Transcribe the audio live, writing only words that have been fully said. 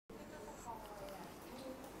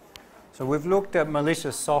So we've looked at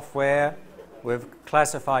malicious software, we've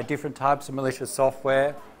classified different types of malicious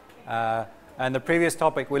software, and the previous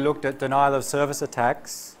topic we looked at denial of service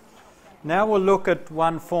attacks. Now we'll look at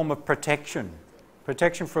one form of protection.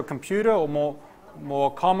 Protection for a computer, or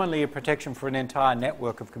more commonly a protection for an entire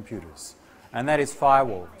network of computers, and that is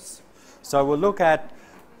firewalls. So we'll look at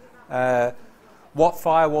what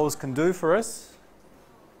firewalls can do for us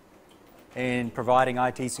in providing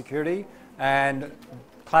IT security, and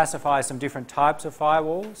classify some different types of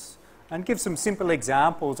firewalls, and give some simple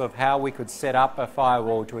examples of how we could set up a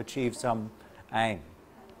firewall to achieve some aim.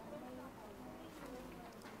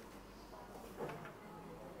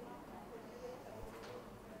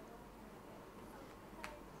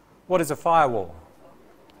 What is a firewall?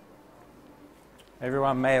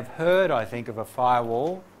 Everyone may have heard, I think, of a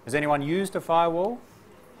firewall. Has anyone used a firewall?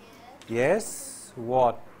 Yes.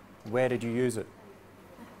 What? Where did you use it?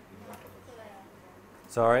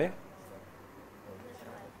 Sorry?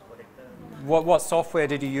 What software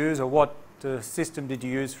did you use, or what system did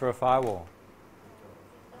you use for a firewall?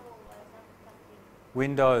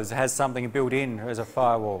 Windows has something built in as a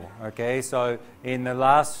firewall. Okay, so in the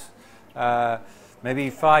last maybe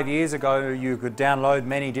 5 years ago, you could download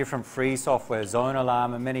many different free software, Zone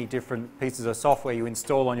Alarm, and many different pieces of software you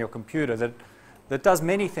install on your computer that does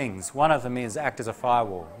many things. One of them is act as a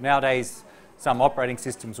firewall. Nowadays, some operating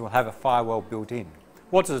systems will have a firewall built in.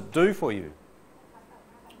 What does it do for you?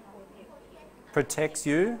 Protects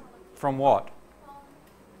you from what?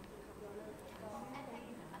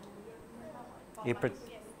 It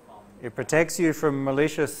protects you from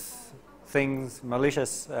malicious things,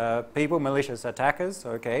 malicious people, malicious attackers,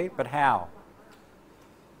 okay, but how?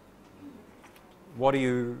 What do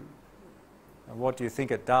you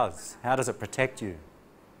think it does? How does it protect you?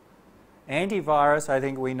 Antivirus, I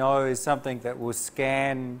think we know, is something that will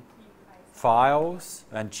scan files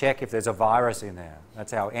and check if there's a virus in there.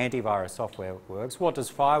 That's how antivirus software works. What does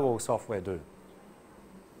firewall software do?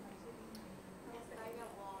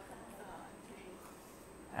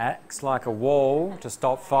 Acts like a wall to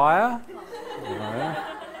stop fire.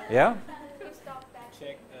 Yeah?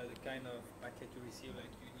 Check the kind of packet you receive, like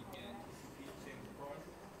you need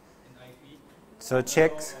an IP. So it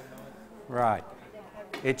checks, right.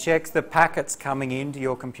 It checks the packets coming into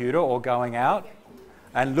your computer or going out,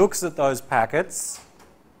 and looks at those packets,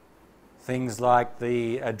 things like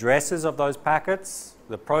the addresses of those packets,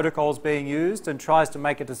 the protocols being used, and tries to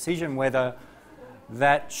make a decision whether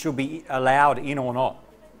that should be allowed in or not,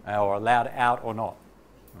 or allowed out or not.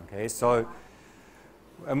 Okay, so,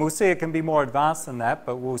 and we'll see it can be more advanced than that,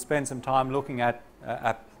 but we'll spend some time looking at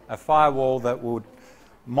a firewall that would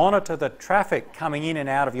monitor the traffic coming in and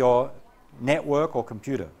out of your network or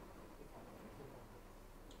computer.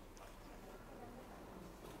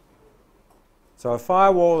 So a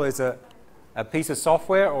firewall is a piece of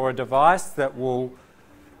software or a device that will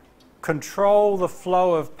control the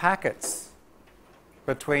flow of packets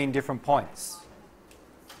between different points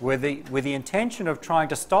with the intention of trying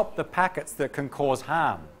to stop the packets that can cause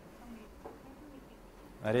harm.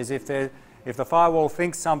 That is, if the firewall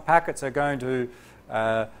thinks some packets are going to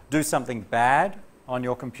do something bad on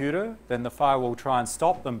your computer, then the firewall will try and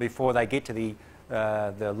stop them before they get to the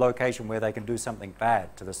location where they can do something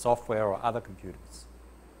bad to the software or other computers.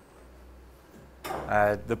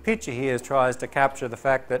 The picture here tries to capture the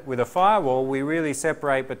fact that with a firewall we really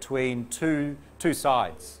separate between two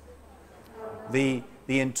sides. The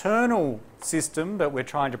internal system that we're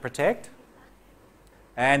trying to protect,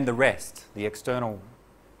 and the rest, the external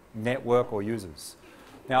network or users.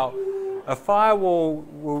 Now, a firewall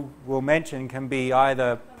we'll mention can be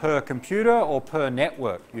either per computer or per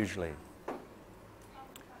network usually.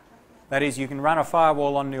 That is, you can run a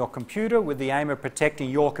firewall on your computer with the aim of protecting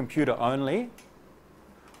your computer only,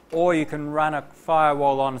 or you can run a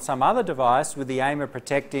firewall on some other device with the aim of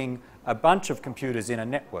protecting a bunch of computers in a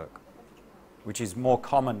network, which is more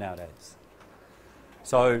common nowadays.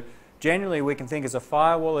 So generally we can think as a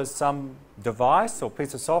firewall as some device or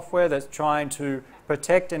piece of software that's trying to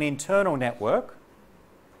protect an internal network,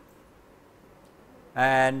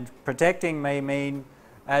 and protecting may mean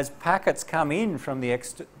as packets come in from the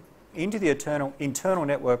into the internal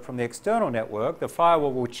network from the external network, the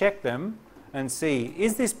firewall will check them and see,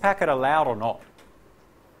 is this packet allowed or not?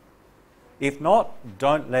 If not,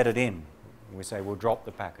 don't let it in. We say we'll drop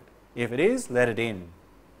the packet. If it is, let it in.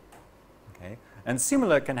 Okay? And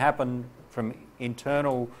similar can happen from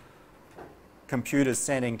internal computers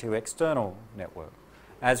sending to external network.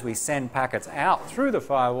 As we send packets out through the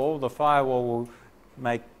firewall will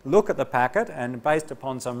look at the packet and, based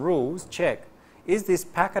upon some rules, check, is this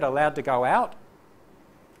packet allowed to go out?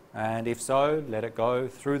 And if so, let it go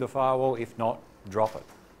through the firewall. If not, drop it.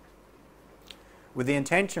 With the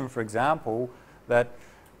intention, for example, that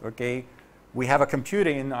we have a computer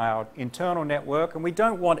in our internal network and we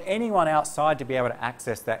don't want anyone outside to be able to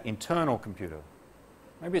access that internal computer.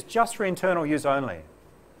 Maybe it's just for internal use only.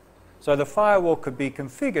 So the firewall could be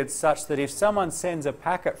configured such that if someone sends a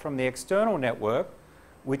packet from the external network,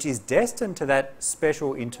 which is destined to that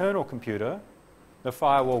special internal computer, the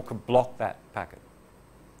firewall could block that packet.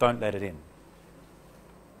 Don't let it in.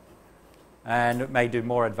 And it may do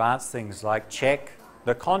more advanced things like check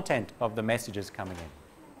the content of the messages coming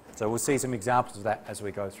in. So we'll see some examples of that as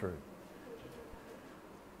we go through.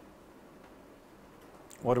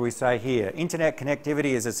 What do we say here? Internet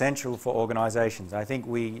connectivity is essential for organizations. I think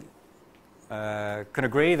we can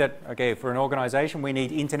agree that, okay, for an organization we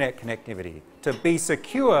need internet connectivity. To be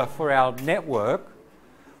secure for our network,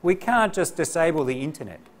 we can't just disable the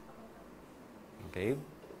internet. Okay?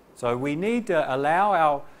 So we need to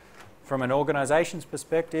allow from an organization's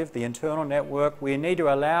perspective, the internal network, we need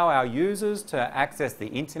to allow our users to access the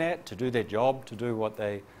internet, to do their job, to do what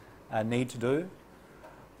they need to do.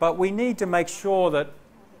 But we need to make sure that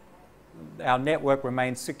our network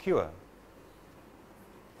remains secure.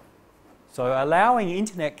 So allowing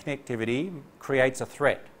internet connectivity creates a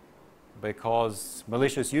threat because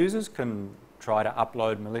malicious users can try to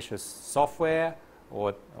upload malicious software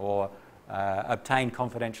or obtain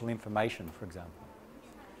confidential information, for example.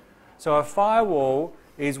 So a firewall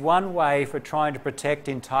is one way for trying to protect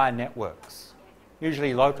entire networks,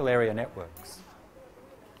 usually local area networks.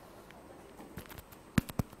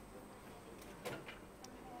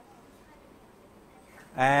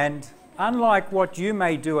 And unlike what you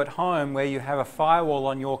may do at home where you have a firewall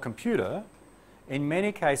on your computer, in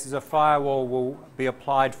many cases a firewall will be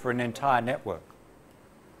applied for an entire network.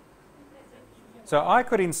 So I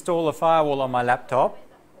could install a firewall on my laptop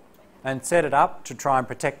and set it up to try and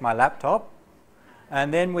protect my laptop.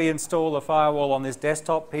 And then we install a firewall on this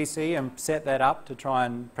desktop PC and set that up to try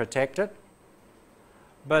and protect it.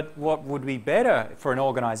 But what would be better for an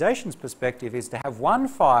organization's perspective is to have one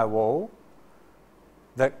firewall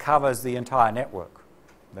that covers the entire network.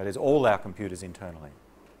 That is all our computers internally.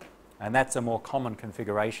 And that's a more common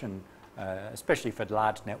configuration, especially for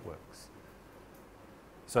large networks.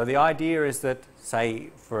 So the idea is that, say,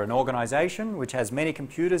 for an organization which has many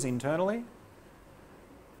computers internally,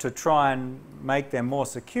 to try and make them more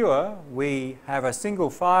secure, we have a single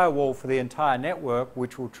firewall for the entire network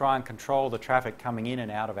which will try and control the traffic coming in and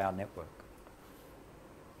out of our network.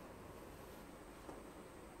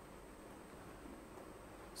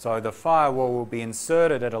 So the firewall will be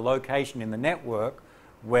inserted at a location in the network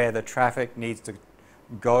where the traffic needs to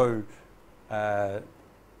go to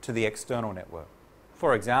the external network.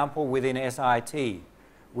 For example, within SIT,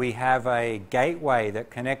 we have a gateway that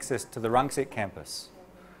connects us to the Rungsit campus.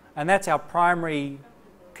 And that's our primary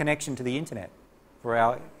connection to the internet. For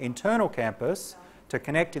our internal campus, to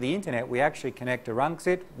connect to the internet, we actually connect to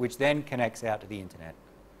Rungsit, which then connects out to the internet.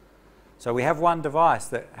 So we have one device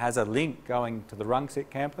that has a link going to the Rungsit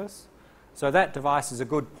campus. So that device is a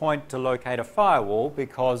good point to locate a firewall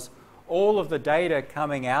because all of the data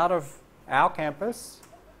coming out of our campus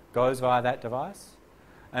goes via that device.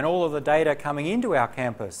 And all of the data coming into our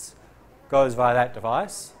campus goes via that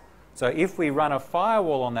device. So if we run a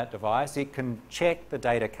firewall on that device, it can check the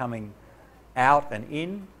data coming out and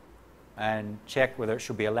in and check whether it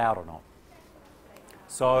should be allowed or not.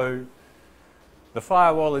 So the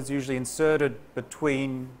firewall is usually inserted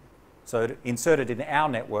inserted in our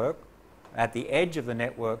network at the edge of the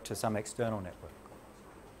network to some external network.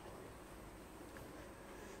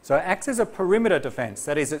 So it acts as a perimeter defense.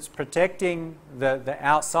 That is, it's protecting the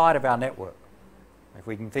outside of our network. If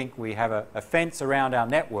we can think we have a fence around our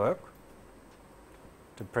network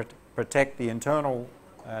to protect the internal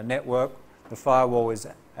network, the firewall is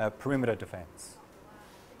a perimeter defense.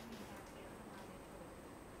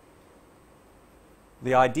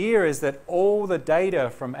 The idea is that all the data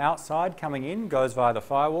from outside coming in goes via the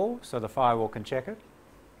firewall, so the firewall can check it,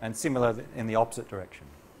 and similar in the opposite direction.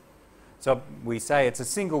 So we say it's a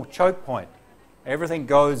single choke point. Everything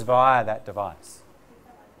goes via that device.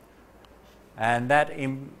 And that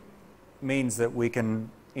means that we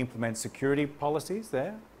can implement security policies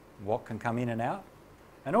there, what can come in and out.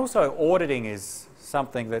 And also auditing is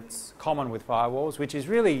something that's common with firewalls, which is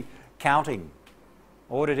really counting.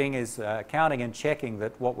 Auditing is counting and checking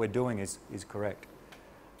that what we're doing is correct.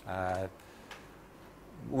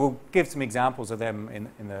 We'll give some examples of them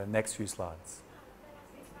in the next few slides.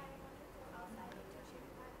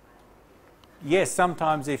 Yes,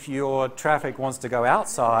 sometimes if your traffic wants to go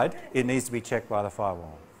outside, it needs to be checked by the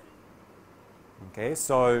firewall. Okay,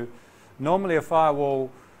 so normally a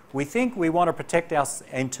firewall, we think we want to protect our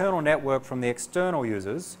internal network from the external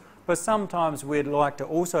users, but sometimes we'd like to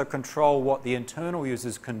also control what the internal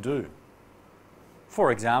users can do.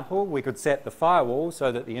 For example, we could set the firewall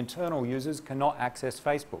so that the internal users cannot access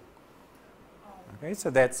Facebook. Okay, so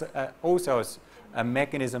that's also a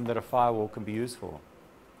mechanism that a firewall can be used for.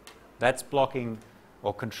 That's blocking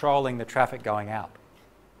or controlling the traffic going out.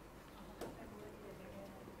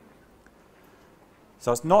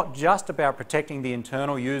 So it's not just about protecting the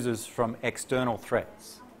internal users from external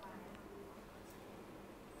threats.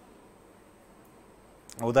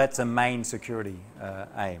 Well, that's a main security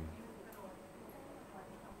aim.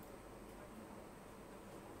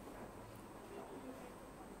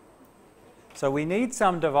 So we need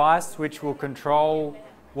some device which will control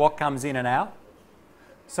what comes in and out.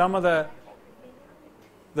 Some of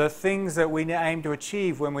the things that we aim to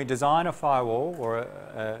achieve when we design a firewall or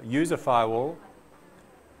a user firewall,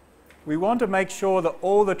 we want to make sure that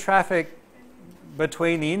all the traffic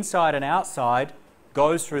between the inside and outside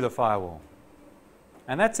goes through the firewall.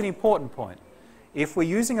 And that's an important point. If we're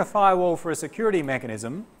using a firewall for a security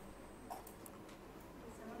mechanism,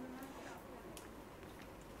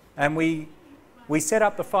 and we set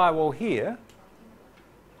up the firewall here,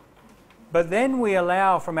 but then we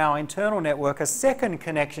allow from our internal network a second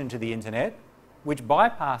connection to the internet, which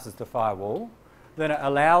bypasses the firewall, then it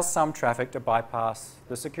allows some traffic to bypass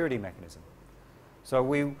the security mechanism. So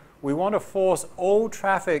we want to force all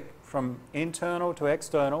traffic from internal to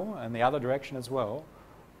external, and the other direction as well,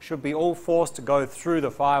 should be all forced to go through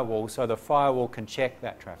the firewall so the firewall can check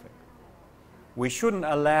that traffic. We shouldn't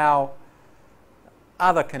allow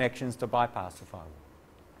other connections to bypass the firewall.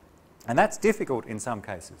 And that's difficult in some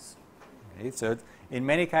cases. Okay, so in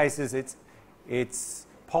many cases it's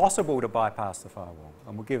possible to bypass the firewall,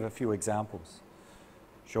 and we'll give a few examples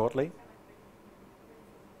shortly.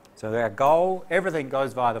 So our goal, everything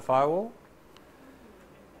goes via the firewall.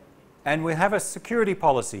 And we have a security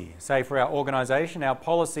policy. Say for our organisation, our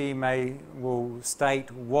policy will state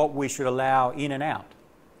what we should allow in and out,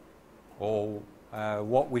 or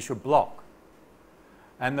what we should block.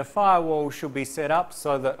 And the firewall should be set up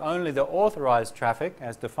so that only the authorised traffic,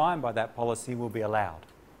 as defined by that policy, will be allowed.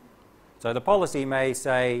 So the policy may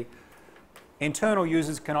say internal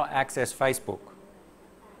users cannot access Facebook.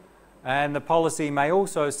 And the policy may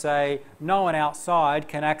also say no one outside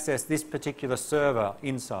can access this particular server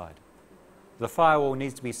inside. The firewall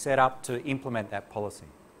needs to be set up to implement that policy.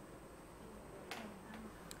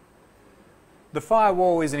 The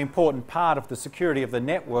firewall is an important part of the security of the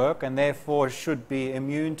network and therefore should be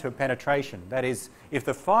immune to penetration. That is, if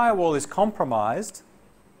the firewall is compromised,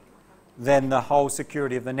 then the whole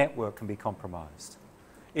security of the network can be compromised.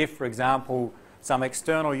 If, for example, some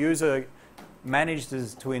external user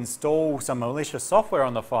manages to install some malicious software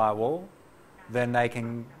on the firewall, then they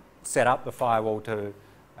can set up the firewall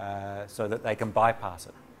so that they can bypass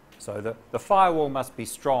it. So the firewall must be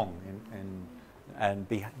strong and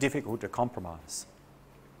be difficult to compromise.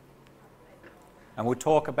 And we'll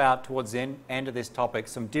talk about, towards the end of this topic,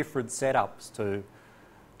 some different setups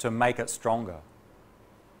to make it stronger.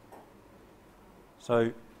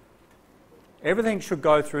 So everything should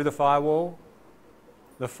go through the firewall.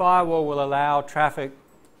 The firewall will allow traffic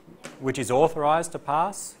which is authorised to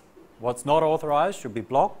pass. What's not authorised should be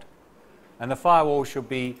blocked. And the firewall should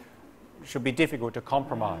be difficult to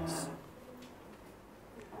compromise.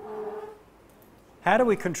 How do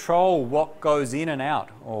we control what goes in and out,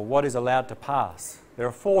 or what is allowed to pass? There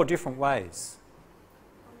are 4 different ways.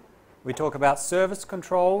 We talk about service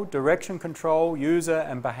control, direction control, user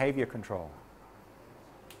and behaviour control.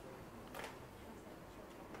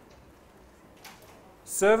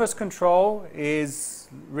 Service control is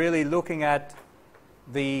really looking at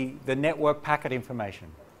the network packet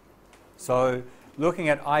information. So looking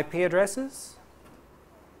at IP addresses,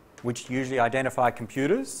 which usually identify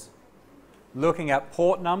computers, looking at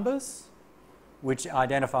port numbers, which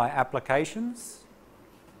identify applications,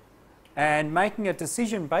 and making a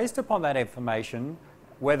decision based upon that information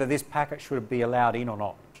whether this packet should be allowed in or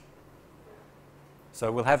not.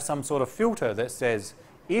 So we'll have some sort of filter that says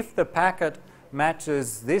if the packet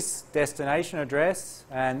matches this destination address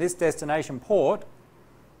and this destination port,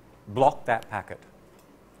 block that packet.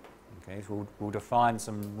 Okay, so we'll define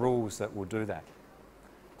some rules that will do that.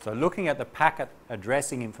 So looking at the packet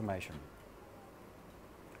addressing information.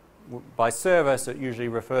 By service, it usually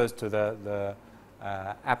refers to the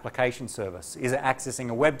application service. Is it accessing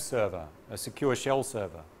a web server, a secure shell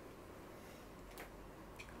server?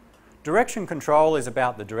 Direction control is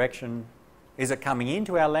about the direction. Is it coming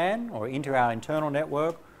into our LAN or into our internal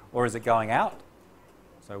network, or is it going out?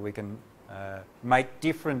 So we can make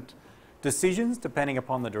different decisions depending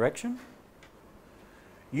upon the direction.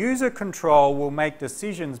 User control will make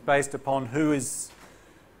decisions based upon who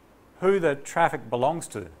the traffic belongs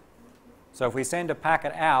to. So if we send a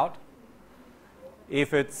packet out,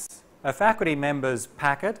 if it's a faculty member's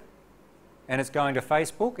packet and it's going to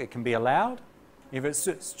Facebook, it can be allowed. If it's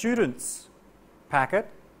a student's packet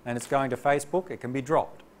and it's going to Facebook, it can be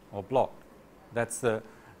dropped or blocked. That's an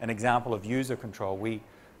example of user control. We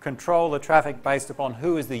control the traffic based upon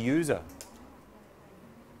who is the user.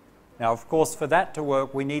 Now, of course, for that to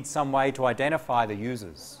work, we need some way to identify the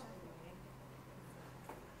users.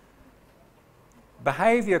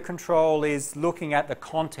 Behavior control is looking at the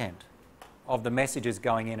content of the messages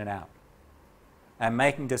going in and out and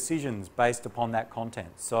making decisions based upon that content.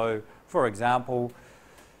 So, for example,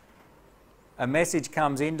 a message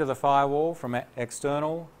comes into the firewall from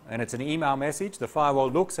external and it's an email message. The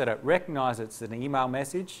firewall looks at it, recognizes it's an email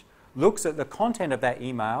message, looks at the content of that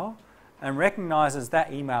email and recognizes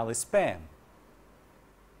that email is spam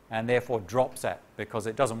and therefore drops that because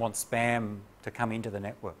it doesn't want spam to come into the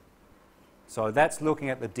network. So that's looking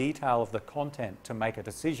at the detail of the content to make a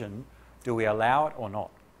decision, do we allow it or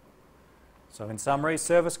not? So in summary,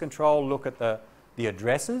 service control, look at the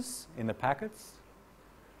addresses in the packets.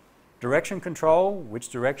 Direction control, which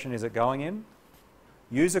direction is it going in?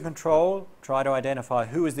 User control, try to identify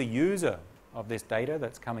who is the user of this data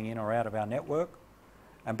that's coming in or out of our network.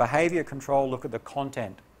 And behavior control, look at the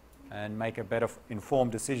content and make a better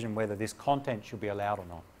informed decision whether this content should be allowed or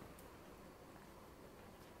not.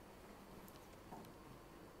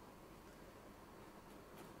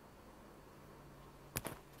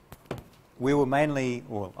 We will mainly,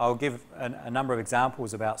 well, I'll give a number of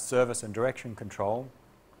examples about service and direction control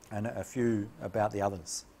and a few about the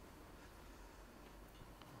others.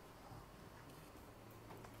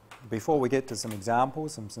 Before we get to some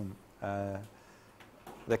examples,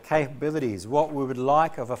 the capabilities, what we would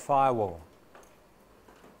like of a firewall.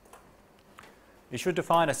 You should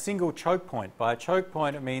define a single choke point. By a choke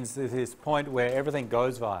point, it means this point where everything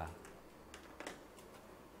goes via.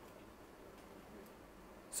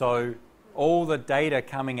 So all the data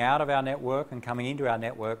coming out of our network and coming into our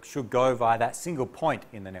network should go via that single point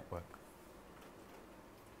in the network.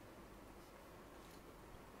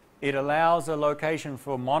 It allows a location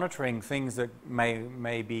for monitoring things that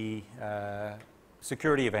may be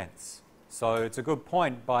security events. So it's a good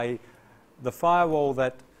point. By the firewall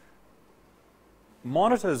that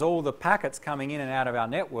monitors all the packets coming in and out of our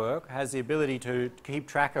network has the ability to keep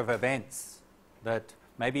track of events that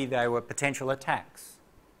maybe they were potential attacks.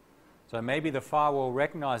 So maybe the firewall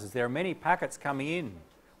recognizes there are many packets coming in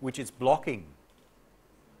which it's blocking.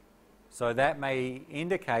 So that may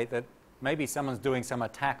indicate that maybe someone's doing some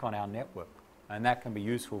attack on our network, and that can be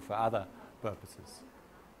useful for other purposes.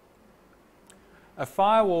 A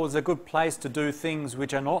firewall is a good place to do things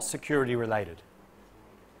which are not security related,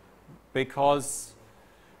 because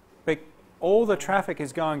all the traffic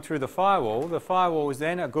is going through the firewall is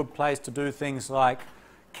then a good place to do things like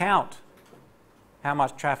count how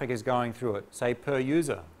much traffic is going through it, say per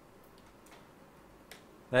user.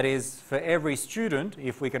 That is, for every student,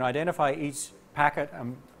 if we can identify each packet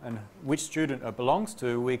and which student it belongs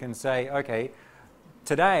to, we can say, okay,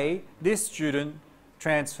 today this student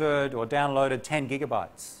transferred or downloaded 10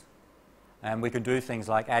 gigabytes. And we can do things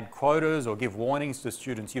like add quotas or give warnings to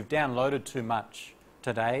students. You've downloaded too much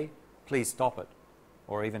today, please stop it.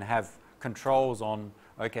 Or even have controls on,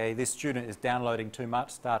 okay, this student is downloading too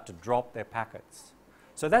much, start to drop their packets.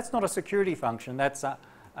 So that's not a security function, that's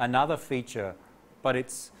another feature, but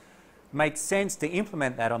it makes sense to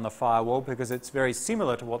implement that on the firewall because it's very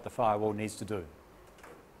similar to what the firewall needs to do.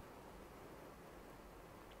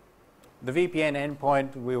 The VPN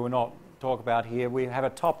endpoint we will not talk about here. We have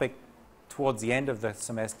a topic towards the end of the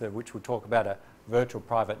semester which will talk about a virtual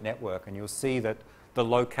private network, and you'll see that the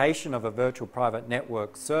location of a virtual private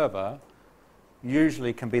network server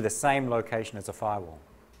usually can be the same location as a firewall.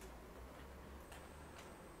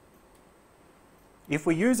 If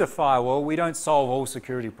we use a firewall, we don't solve all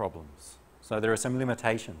security problems. So there are some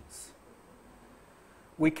limitations.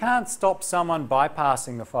 We can't stop someone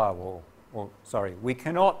bypassing the firewall. We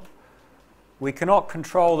cannot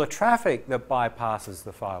control the traffic that bypasses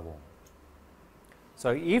the firewall.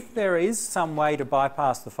 So if there is some way to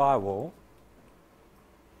bypass the firewall,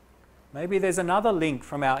 maybe there's another link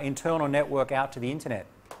from our internal network out to the internet.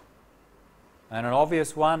 And an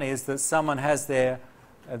obvious one is that someone has their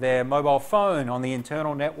mobile phone on the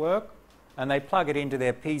internal network and they plug it into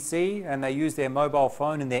their PC and they use their mobile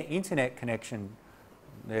phone and their internet connection,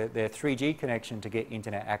 their 3G connection to get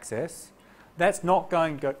internet access. That's not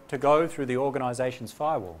going to go through the organization's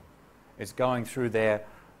firewall. It's going through the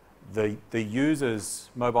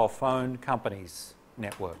user's mobile phone company's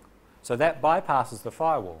network. So that bypasses the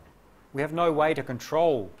firewall. We have no way to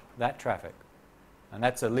control that traffic. And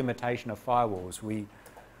that's a limitation of firewalls.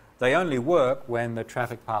 They only work when the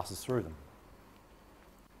traffic passes through them.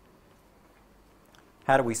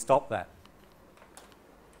 How do we stop that?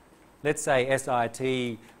 Let's say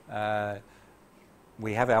SIT,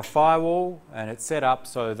 we have our firewall and it's set up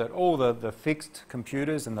so that all the fixed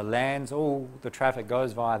computers and the LANs, all the traffic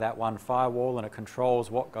goes via that one firewall and it controls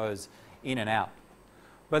what goes in and out.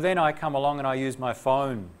 But then I come along and I use my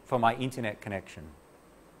phone for my internet connection.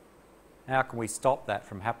 How can we stop that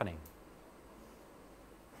from happening?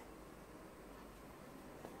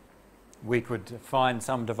 We could find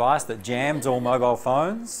some device that jams all mobile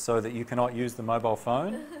phones so that you cannot use the mobile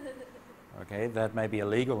phone. Okay, that may be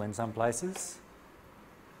illegal in some places.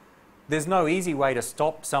 There's no easy way to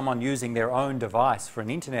stop someone using their own device for an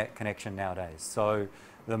internet connection nowadays. So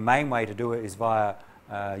the main way to do it is via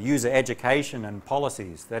user education and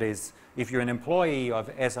policies. That is, if you're an employee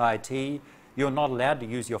of SIT, you're not allowed to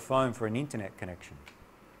use your phone for an internet connection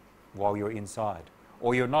while you're inside.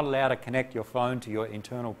 Or you're not allowed to connect your phone to your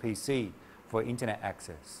internal PC for internet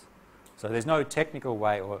access. So there's no technical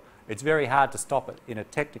way, or it's very hard to stop it in a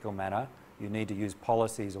technical manner. You need to use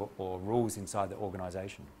policies or rules inside the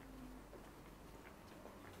organization.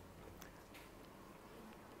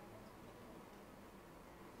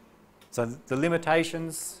 So the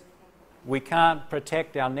limitations, we can't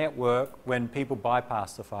protect our network when people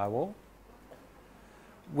bypass the firewall.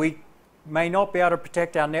 We may not be able to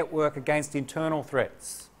protect our network against internal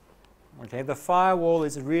threats. Okay, the firewall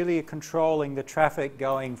is really controlling the traffic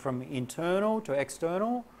going from internal to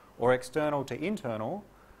external or external to internal.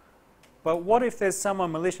 But what if there's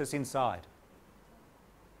someone malicious inside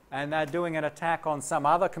and they're doing an attack on some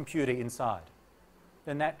other computer inside?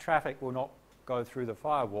 Then that traffic will not go through the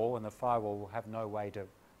firewall and the firewall will have no way to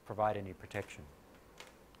provide any protection.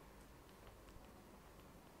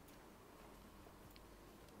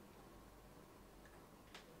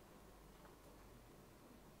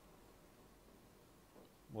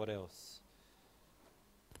 What else?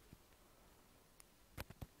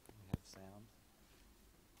 We have sound.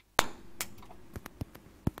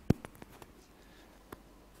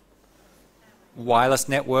 Wireless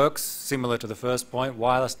networks, similar to the first point,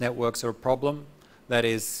 wireless networks are a problem. That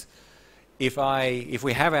is, if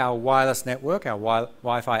we have our wireless network, our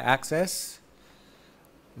Wi-Fi access,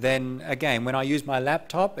 then again, when I use my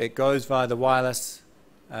laptop, it goes via the wireless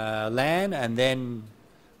LAN and then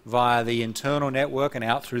via the internal network and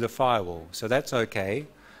out through the firewall. So that's okay.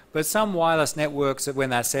 But some wireless networks, when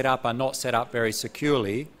they're set up, are not set up very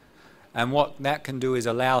securely. And what that can do is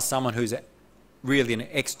allow someone who's really an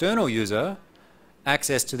external user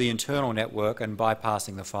access to the internal network and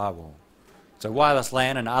bypassing the firewall. So wireless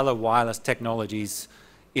LAN and other wireless technologies,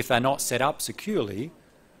 if they're not set up securely,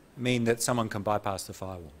 mean that someone can bypass the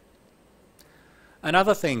firewall. And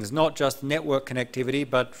other things, not just network connectivity,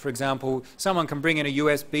 but for example, someone can bring in a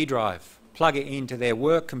USB drive, plug it into their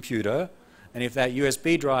work computer, and if that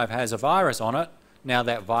USB drive has a virus on it, now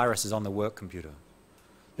that virus is on the work computer.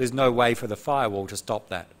 There's no way for the firewall to stop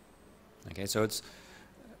that. Okay, so it's,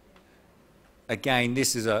 again,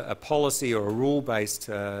 this is a policy or a rule-based,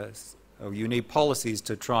 or you need policies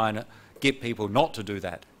to try and get people not to do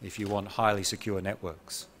that if you want highly secure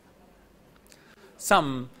networks.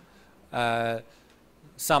 Some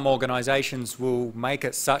organisations will make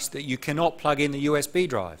it such that you cannot plug in the USB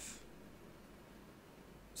drive.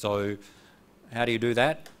 So how do you do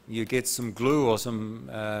that? You get some glue or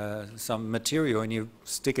some material and you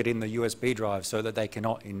stick it in the USB drive so that they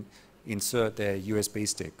cannot insert their USB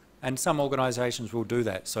stick. And some organisations will do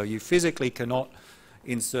that. So you physically cannot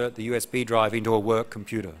insert the USB drive into a work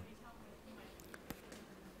computer.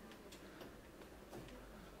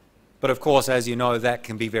 But of course, as you know, that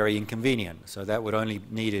can be very inconvenient. So that would only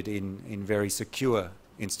be needed in very secure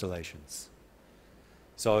installations.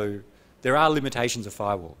 So there are limitations of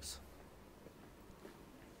firewalls.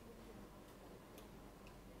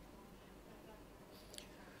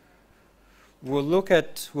 We'll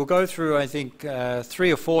go through, I think,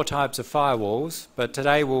 3 or 4 types of firewalls, but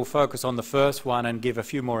today we'll focus on the first one and give a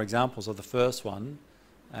few more examples of the first one,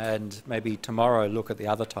 and maybe tomorrow look at the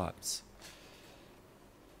other types.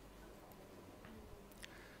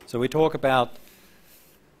 So we talk about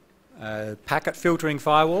packet filtering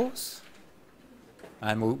firewalls,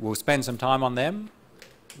 and we'll spend some time on them.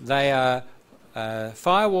 They are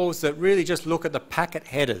firewalls that really just look at the packet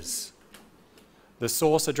headers, the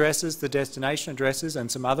source addresses, the destination addresses,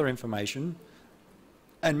 and some other information,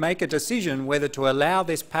 and make a decision whether to allow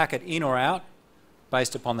this packet in or out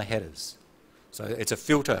based upon the headers. So it's a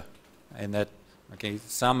filter in that, okay,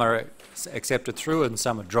 some are accepted through and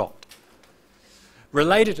some are dropped.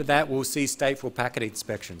 Related to that, we'll see stateful packet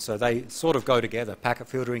inspection. So they sort of go together, packet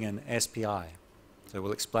filtering and SPI. So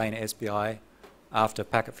we'll explain SPI after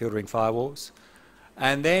packet filtering firewalls.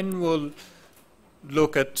 And then we'll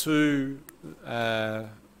look at two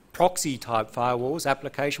proxy type firewalls,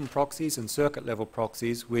 application proxies and circuit level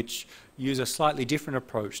proxies, which use a slightly different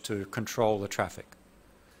approach to control the traffic.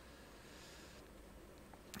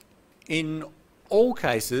 In all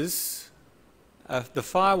cases, the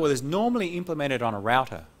firewall is normally implemented on a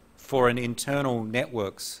router for an internal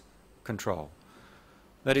networks control.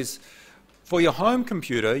 That is, for your home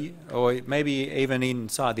computer, or maybe even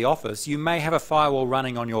inside the office, you may have a firewall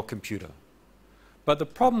running on your computer. But the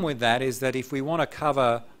problem with that is that if we want to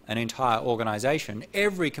cover an entire organization,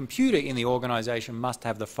 every computer in the organization must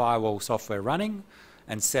have the firewall software running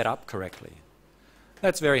and set up correctly.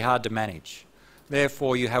 That's very hard to manage.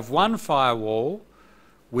 Therefore, you have one firewall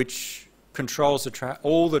which controls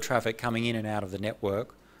all the traffic coming in and out of the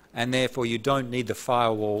network, and therefore you don't need the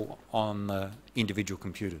firewall on the individual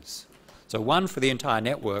computers. So one for the entire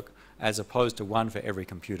network as opposed to one for every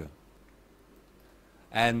computer.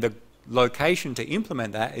 And the location to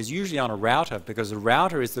implement that is usually on a router, because the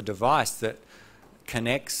router is the device that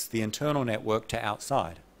connects the internal network to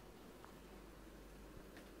outside.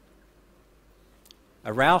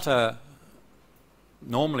 A router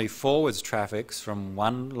normally forwards traffic from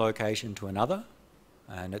one location to another,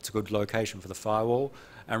 and it's a good location for the firewall.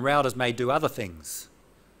 And routers may do other things.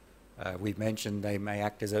 We've mentioned they may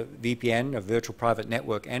act as a VPN, a virtual private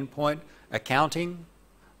network endpoint, accounting,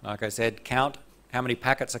 like I said, count how many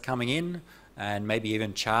packets are coming in, and maybe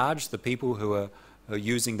even charge the people who are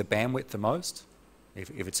using the bandwidth the most. If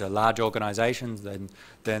it's a large organisation,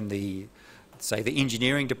 then say the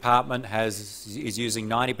engineering department is using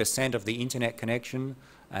 90% of the internet connection,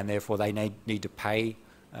 and therefore they need to pay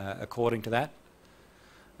according to that.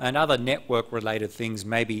 And other network-related things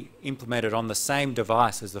may be implemented on the same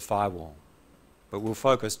device as the firewall. But we'll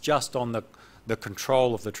focus just on the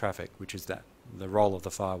control of the traffic, which is the role of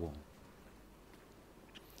the firewall.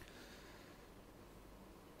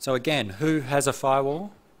 So again, who has a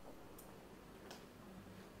firewall?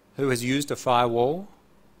 Who has used a firewall?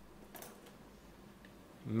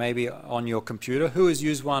 Maybe on your computer. Who has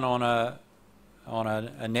used one on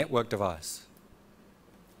a network device?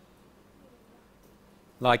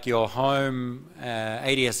 Like your home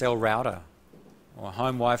ADSL router or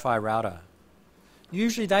home Wi-Fi router.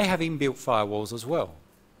 Usually they have inbuilt firewalls as well.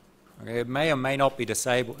 Okay, it may or may not be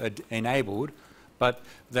enabled, but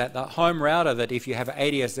that the home router, that if you have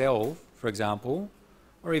ADSL, for example,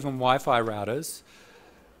 or even Wi-Fi routers,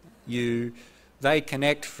 they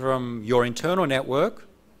connect from your internal network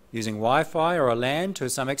using Wi-Fi or a LAN to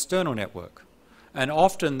some external network. And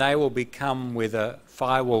often they will become with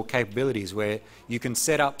firewall capabilities where you can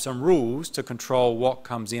set up some rules to control what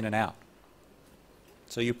comes in and out.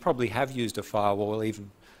 So you probably have used a firewall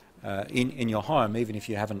even in your home, even if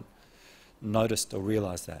you haven't noticed or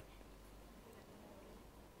realized that.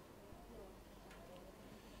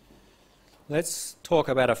 Let's talk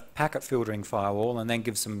about a packet filtering firewall and then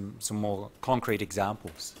give some more concrete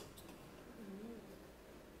examples.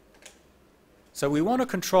 So we want to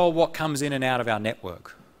control what comes in and out of our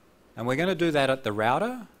network. And we're going to do that at the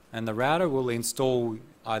router, and the router will install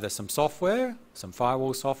either some software, some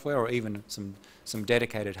firewall software, or even some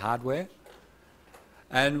dedicated hardware.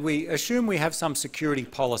 And we assume we have some security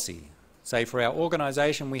policy. Say for our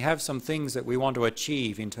organization, we have some things that we want to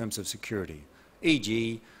achieve in terms of security.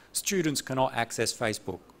 E.g., students cannot access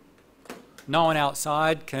Facebook. No one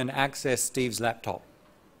outside can access Steve's laptop,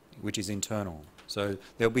 which is internal. So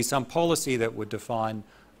there'll be some policy that would define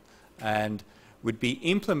and would be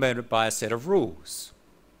implemented by a set of rules.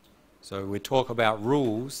 So we talk about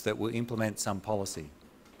rules that will implement some policy.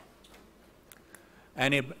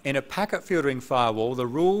 And in a packet filtering firewall, the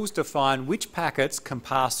rules define which packets can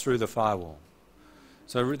pass through the firewall.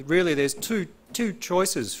 So really there's two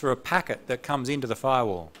choices for a packet that comes into the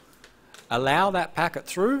firewall. Allow that packet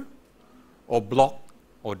through, or block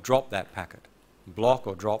or drop that packet. Block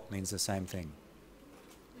or drop means the same thing.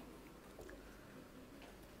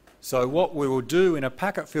 So what we will do in a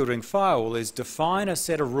packet filtering firewall is define a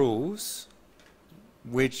set of rules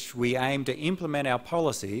which we aim to implement our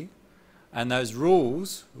policy, and those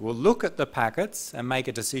rules will look at the packets and make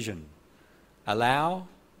a decision. Allow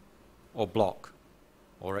or block,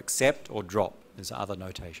 or accept or drop is other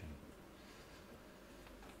notation.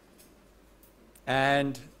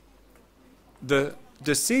 And the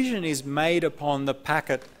decision is made upon the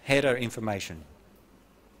packet header information.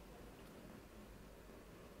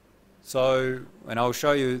 So, and I'll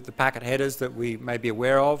show you the packet headers that we may be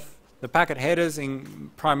aware of. The packet headers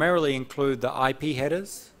primarily include the IP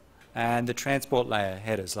headers and the transport layer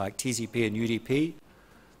headers like TCP and UDP.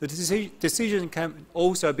 The decision can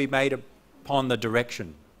also be made upon the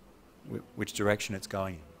direction, which direction it's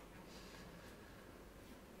going in.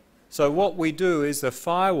 So what we do is the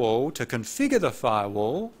firewall, to configure the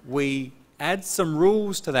firewall, we add some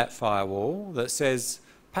rules to that firewall that says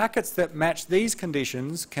packets that match these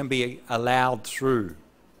conditions can be allowed through,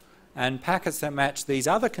 and packets that match these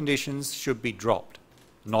other conditions should be dropped,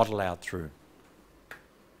 not allowed through.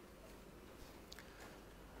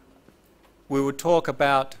 We would talk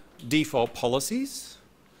about default policies.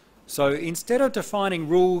 So instead of defining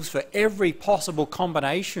rules for every possible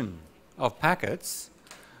combination of packets,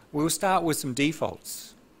 we'll start with some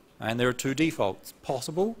defaults. And there are two defaults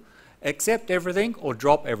possible: accept everything or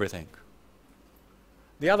drop everything.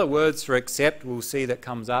 The other words for accept we'll see that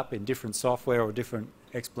comes up in different software or different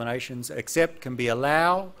explanations. Accept can be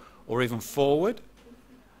allow or even forward.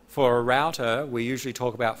 For a router, we usually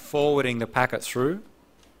talk about forwarding the packet through.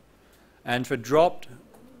 And for dropped,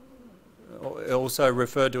 also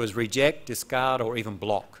referred to as reject, discard, or even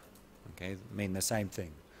block. Okay, mean the same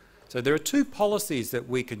thing. So there are two policies that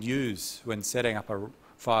we can use when setting up a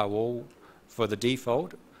firewall for the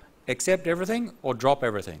default: accept everything or drop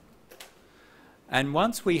everything. And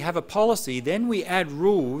once we have a policy, then we add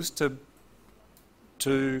rules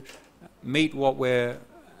to meet what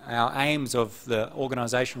our aims of the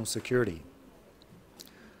organizational security.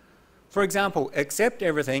 For example, accept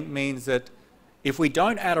everything means that if we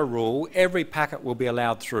don't add a rule, every packet will be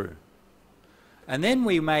allowed through. And then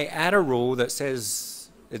we may add a rule that says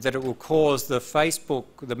that it will cause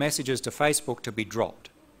the messages to Facebook to be dropped.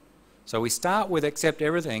 So we start with accept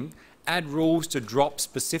everything, add rules to drop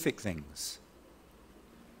specific things.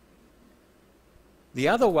 The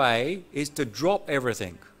other way is to drop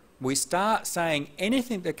everything. We start saying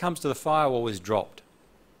anything that comes to the firewall is dropped.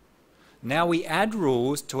 Now we add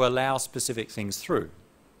rules to allow specific things through.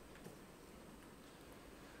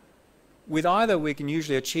 With either, we can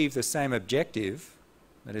usually achieve the same objective,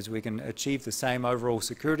 that is, we can achieve the same overall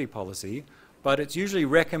security policy, but it's usually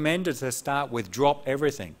recommended to start with drop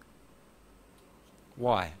everything.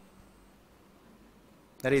 Why?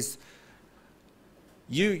 That is,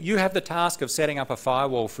 you have the task of setting up a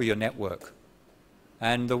firewall for your network.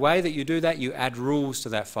 And the way that you do that, you add rules to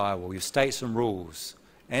that firewall. You state some rules.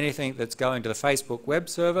 Anything that's going to the Facebook web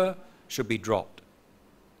server should be dropped.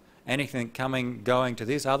 Anything going to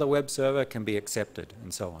this other web server can be accepted,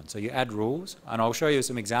 and so on. So you add rules, and I'll show you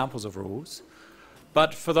some examples of rules.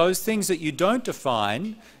 But for those things that you don't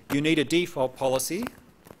define, you need a default policy.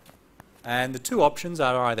 And the two options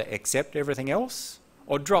are either accept everything else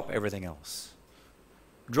or drop everything else.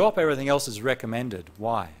 Drop everything else is recommended.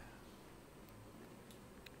 Why?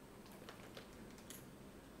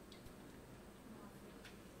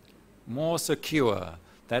 More secure.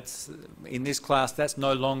 That's, in this class, that's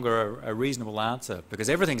no longer a reasonable answer, because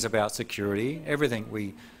everything's about security.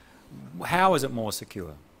 How is it more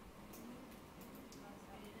secure?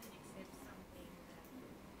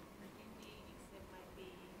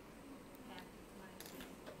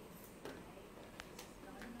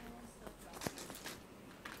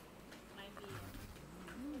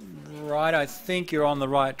 Right, I think you're on the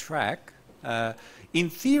right track. In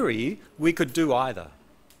theory, we could do either.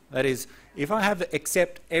 That is, if I have to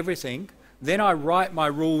accept everything, then I write my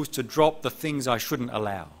rules to drop the things I shouldn't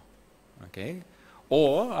allow. Okay?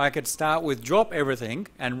 Or I could start with drop everything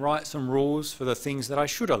and write some rules for the things that I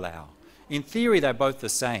should allow. In theory, they're both the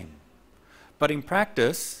same. But in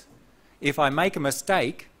practice, if I make a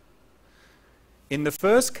mistake, in the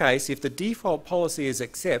first case, if the default policy is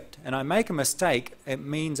accept and I make a mistake, it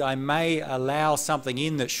means I may allow something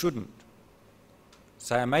in that shouldn't.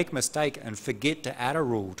 Say I make a mistake and forget to add a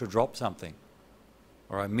rule to drop something,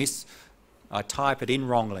 or I type it in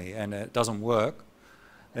wrongly and it doesn't work.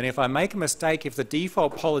 Then if I make a mistake, if the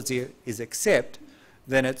default policy is accept,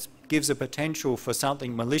 then it gives a potential for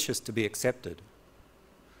something malicious to be accepted.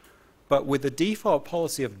 But with the default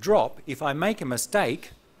policy of drop, if I make a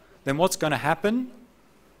mistake, then what's going to happen?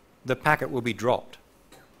 The packet will be dropped.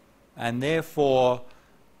 And therefore,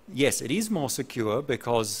 yes, it is more secure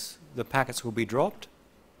because the packets will be dropped.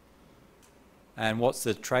 And what's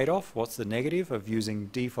the trade-off? What's the negative of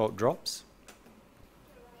using default drops?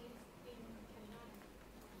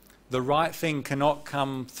 The right thing cannot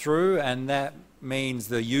come through, and that means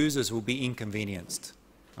the users will be inconvenienced.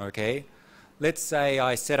 Okay? Let's say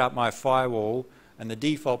I set up my firewall and the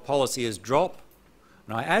default policy is drop,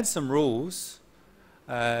 and I add some rules,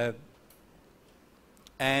 and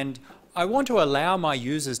I want to allow my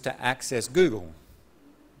users to access Google.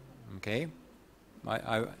 Okay,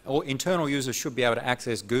 all internal users should be able to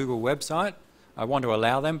access Google website. I want to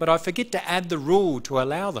allow them, but I forget to add the rule to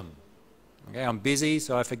allow them. Okay, I'm busy,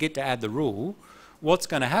 so I forget to add the rule. What's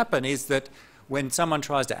going to happen is that when someone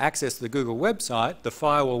tries to access the Google website, the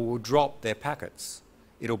firewall will drop their packets.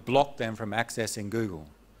 It'll block them from accessing Google.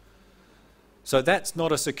 So that's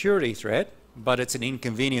not a security threat, but it's an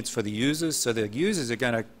inconvenience for the users. So the users are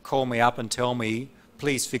going to call me up and tell me,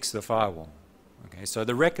 please fix the firewall. Okay, so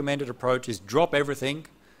the recommended approach is drop everything,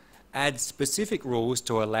 add specific rules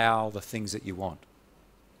to allow the things that you want.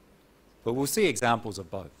 But we'll see examples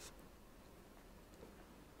of both.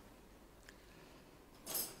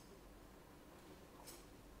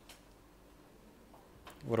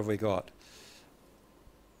 What have we got?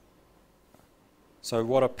 So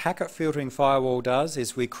what a packet filtering firewall does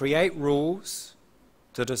is we create rules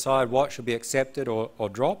to decide what should be accepted or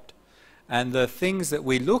dropped, and the things that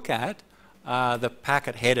we look at are the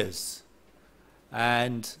packet headers.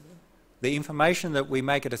 And the information that we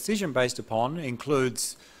make a decision based upon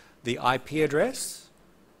includes the IP address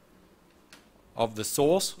of the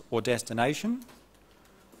source or destination,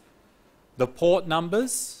 the port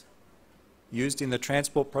numbers used in the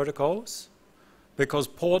transport protocols, because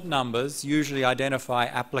port numbers usually identify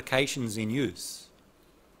applications in use.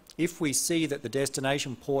 If we see that the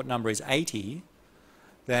destination port number is 80,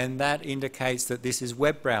 then that indicates that this is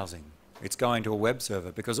web browsing. It's going to a web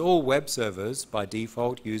server, because all web servers by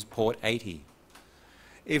default use port 80.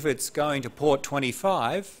 If it's going to port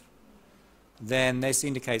 25, then this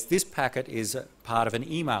indicates this packet is part of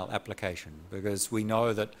an email application, because we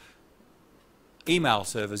know that email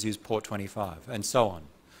servers use port 25, and so on.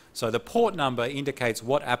 So the port number indicates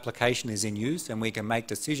what application is in use, and we can make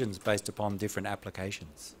decisions based upon different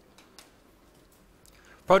applications.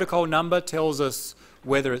 Protocol number tells us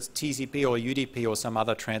whether it's TCP or UDP or some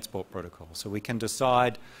other transport protocol. So we can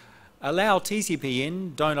decide, allow TCP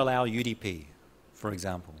in, don't allow UDP, for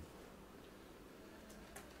example.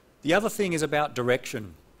 The other thing is about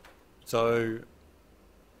direction. So,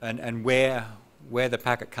 and where the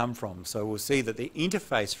packet come from. So we'll see that the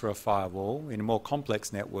interface for a firewall in more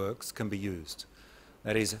complex networks can be used.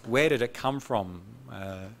 That is, where did it come from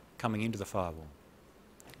coming into the firewall?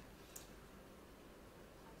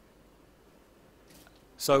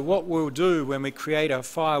 So what we'll do when we create our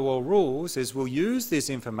firewall rules is we'll use this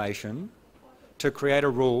information to create a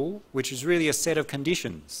rule which is really a set of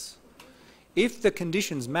conditions. If the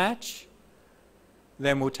conditions match,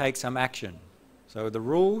 then we'll take some action. So the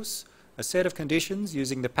rules, a set of conditions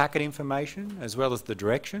using the packet information as well as the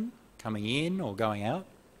direction coming in or going out.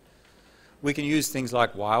 We can use things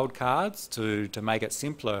like wildcards to make it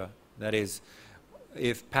simpler. That is,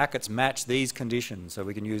 if packets match these conditions, so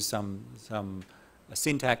we can use some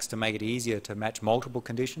syntax to make it easier to match multiple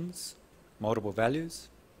conditions, multiple values.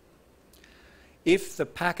 If the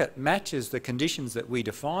packet matches the conditions that we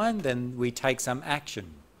define, then we take some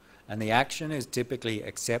action. And the action is typically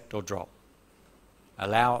accept or drop.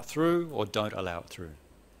 Allow it through or don't allow it through.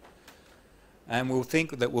 And we'll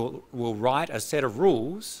think that we'll write a set of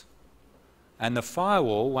rules, and the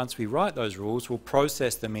firewall, once we write those rules, will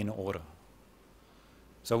process them in order.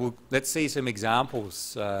 So let's see some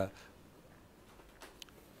examples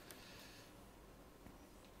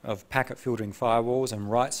of packet filtering firewalls and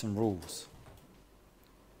write some rules.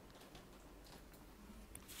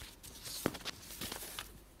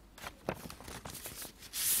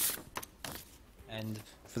 And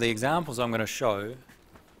for the examples I'm going to show,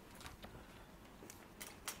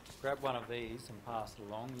 grab one of these and pass it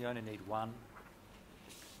along. You only need one.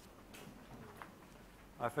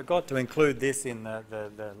 I forgot to include this in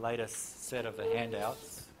the latest set of the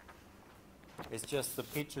handouts. It's just the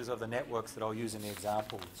pictures of the networks that I'll use in the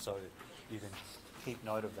example, so you can keep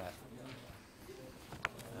note of that.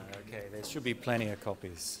 Okay, there should be plenty of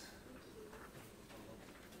copies.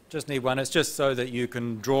 Just need one. It's just so that you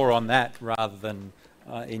can draw on that rather than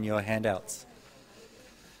in your handouts.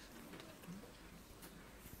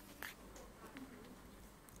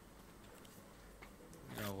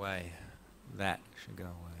 Go away. That should go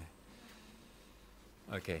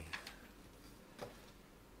away. Okay.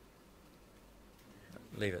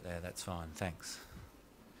 Leave it there, that's fine, thanks.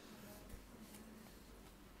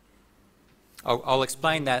 I'll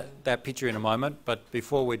explain that picture in a moment, but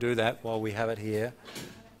before we do that, while we have it here,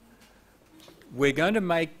 we're going to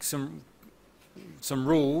make some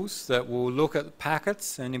rules that will look at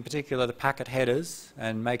packets, and in particular the packet headers,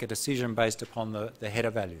 and make a decision based upon the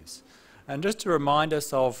header values. And just to remind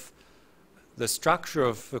us of the structure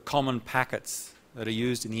of the common packets that are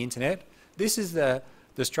used in the internet, this is the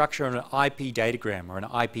the structure of an IP datagram or an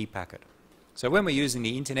IP packet. So when we're using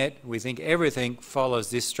the internet, we think everything follows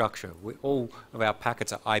this structure. All of our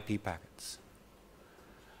packets are IP packets.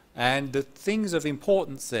 And the things of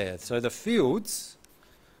importance there, so the fields,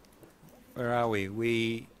 where are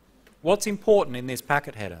we? What's important in this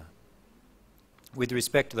packet header with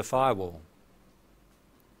respect to the firewall?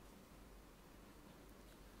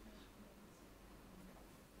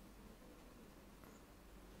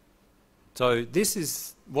 So this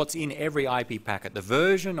is what's in every IP packet. The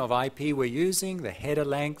version of IP we're using, the header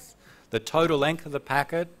length, the total length of the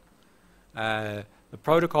packet, the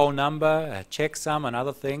protocol number, checksum and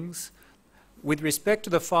other things. With respect to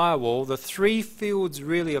the firewall, the three fields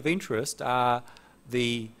really of interest are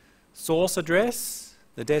the source address,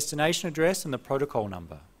 the destination address and the protocol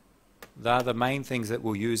number. They are the main things that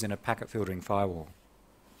we'll use in a packet filtering firewall.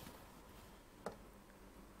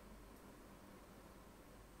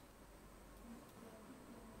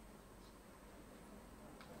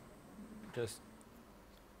 Just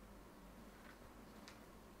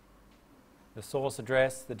the source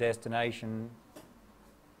address, the destination.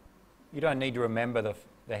 You don't need to remember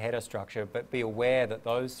the header structure, but be aware that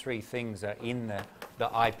those three things are in the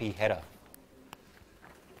IP header.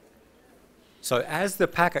 So as the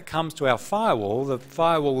packet comes to our firewall, the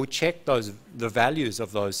firewall will check the values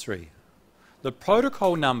of those three. The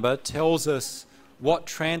protocol number tells us what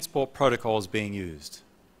transport protocol is being used.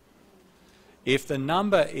 If the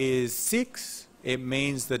number is 6, it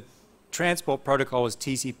means the transport protocol is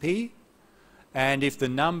TCP. And if the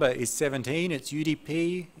number is 17, it's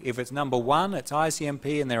UDP. If it's number 1, it's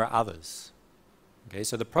ICMP, and there are others. Okay,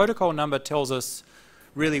 so the protocol number tells us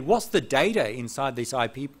really what's the data inside this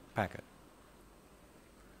IP packet.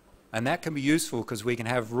 And that can be useful because we can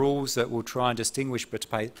have rules that will try and distinguish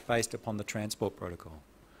based upon the transport protocol.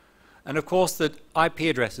 And of course, the IP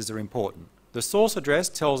addresses are important. The source address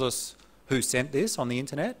tells us who sent this on the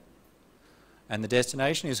internet, and the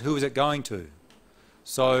destination is who is it going to.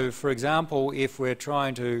 So, for example, if we're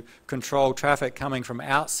trying to control traffic coming from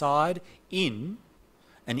outside in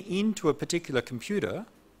and into a particular computer,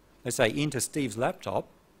 let's say into Steve's laptop,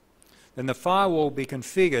 then the firewall will be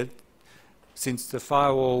configured, since the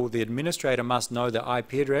firewall, the administrator must know the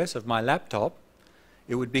IP address of my laptop,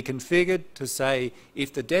 it would be configured to say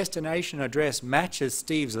if the destination address matches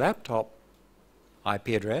Steve's laptop IP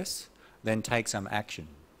address, then take some action.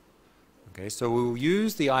 Okay, so we'll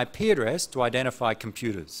use the IP address to identify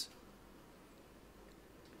computers.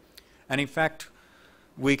 And in fact,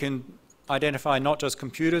 we can identify not just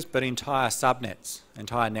computers, but entire subnets,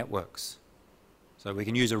 entire networks. So we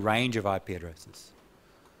can use a range of IP addresses.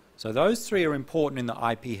 So those three are important in the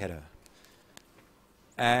IP header.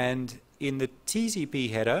 And in the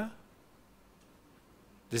TCP header,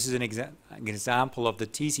 this is an example of the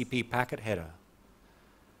TCP packet header.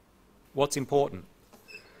 What's important?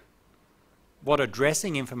 What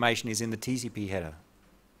addressing information is in the TCP header?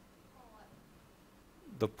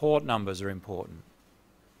 The port numbers are important.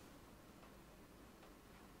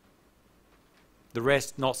 The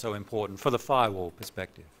rest not so important for the firewall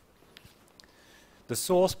perspective. The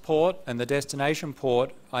source port and the destination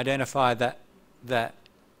port identify that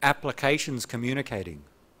application's communicating.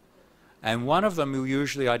 And one of them will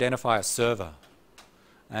usually identify a server.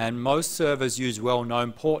 And most servers use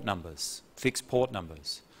well-known port numbers, fixed port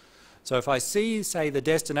numbers. So if I see, say, the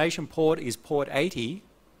destination port is port 80,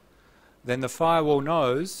 then the firewall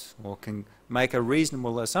knows, or can make a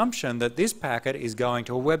reasonable assumption, that this packet is going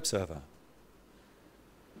to a web server.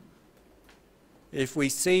 If we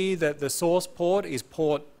see that the source port is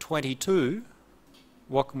port 22,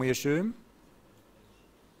 what can we assume?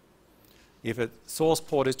 If a source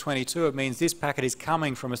port is 22, it means this packet is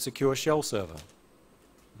coming from a secure shell server.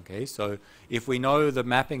 Okay, so if we know the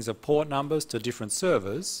mappings of port numbers to different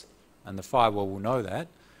servers, and the firewall will know that,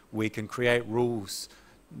 we can create rules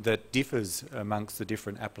that differs amongst the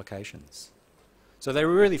different applications. So there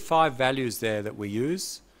are really 5 values there that we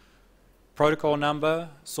use: protocol number,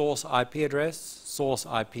 source IP address, source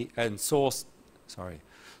IP, and source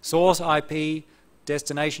IP,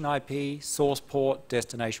 destination IP, source port,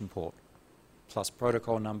 destination port, plus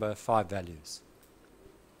protocol number, 5 values.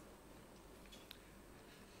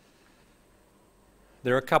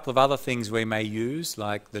 There are a couple of other things we may use,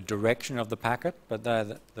 like the direction of the packet, but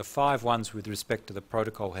they're the 5 ones with respect to the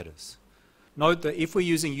protocol headers. Note that if we're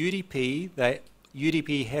using UDP, the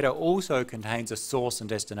UDP header also contains a source and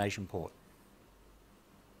destination port.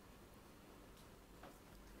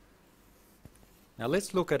 Now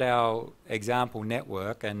let's look at our example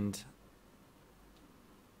network and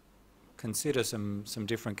consider some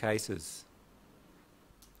different cases.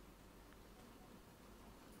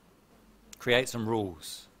 create some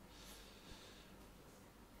rules.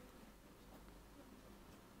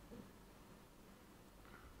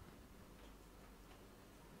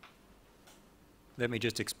 Let me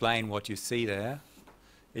just explain what you see there.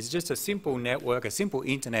 It's just a simple network, a simple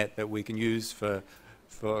internet that we can use for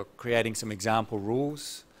creating some example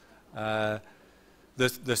rules. The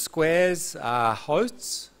squares are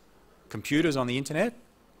hosts, computers on the internet.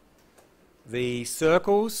 The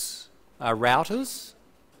circles are routers,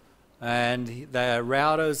 and the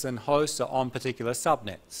routers and hosts are on particular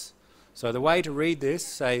subnets. So the way to read this,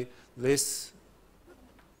 say this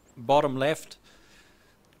bottom left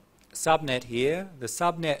subnet here, the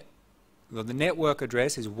subnet, well, the network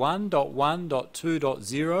address is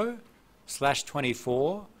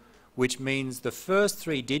 1.1.2.0/24, which means the first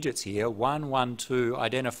three digits here, 112,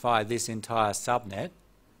 identify this entire subnet,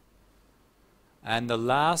 and the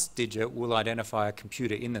last digit will identify a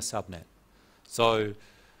computer in the subnet. So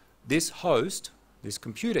this host, this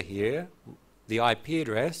computer here, the IP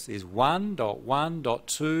address is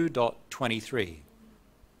 1.1.2.23.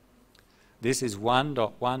 This is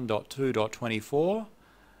 1.1.2.24,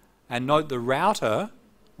 and note the router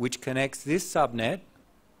which connects this subnet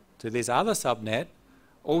to this other subnet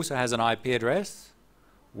also has an IP address,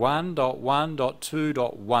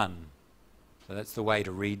 1.1.2.1. So that's the way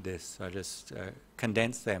to read this. I just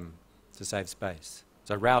condense them to save space.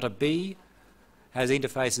 So router B has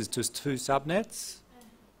interfaces to two subnets.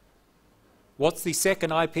 What's the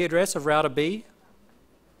second IP address of router B?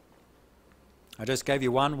 I just gave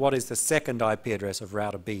you one. What is the second IP address of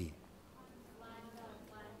router B?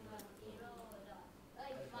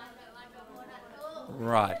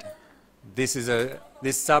 Right. This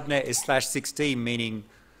subnet is /16, meaning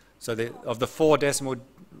of the four decimal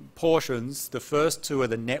portions, the first two are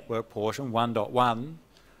the network portion, 1.1,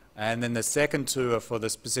 and then the second two are for the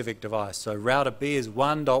specific device. So router B is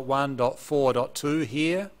 1.1.4.2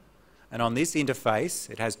 here, and on this interface,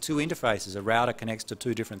 it has two interfaces. A router connects to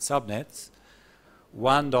two different subnets.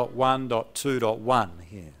 1.1.2.1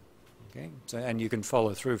 here. Okay? So, and you can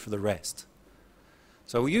follow through for the rest.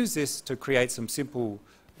 So we'll use this to create some simple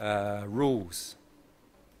rules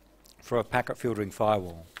for a packet filtering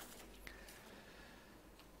firewall.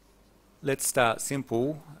 Let's start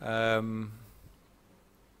simple.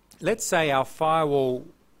 Let's say our firewall,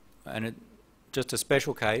 and just a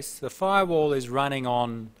special case, the firewall is running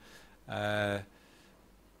on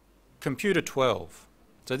computer 12.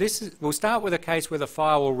 So we'll start with a case where the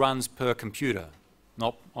firewall runs per computer,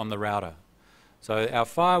 not on the router. So our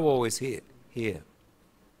firewall is here.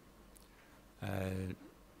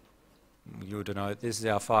 You'll denote this is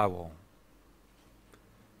our firewall,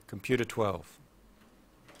 computer 12.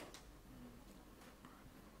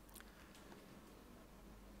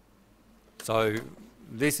 So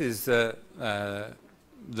this is the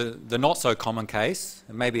not so common case.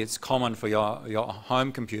 Maybe it's common for your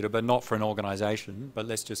home computer, but not for an organization, but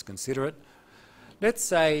let's just consider it. Let's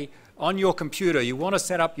say on your computer you want to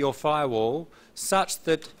set up your firewall such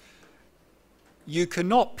that you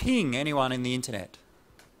cannot ping anyone in the internet.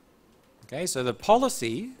 Okay, so the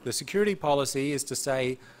policy, the security policy is to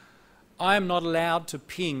say, I am not allowed to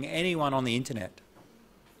ping anyone on the internet.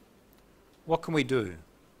 What can we do?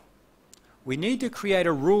 We need to create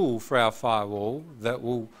a rule for our firewall that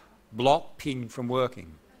will block ping from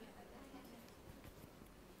working.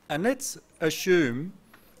 And let's assume,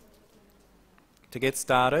 to get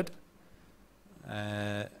started,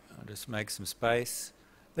 I'll just make some space.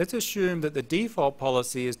 Let's assume that the default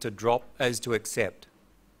policy is to accept.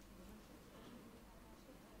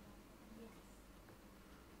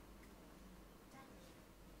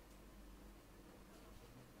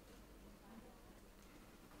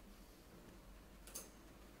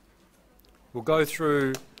 We'll go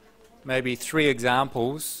through maybe 3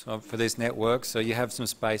 examples for this network, so you have some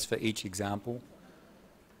space for each example.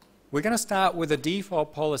 We're going to start with the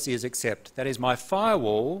default policy as accept. That is, my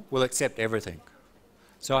firewall will accept everything.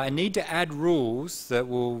 So I need to add rules that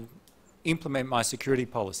will implement my security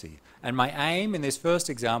policy. And my aim in this first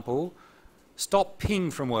example, stop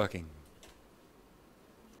ping from working.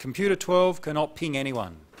 Computer 12 cannot ping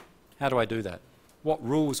anyone. How do I do that? What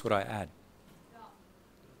rules would I add?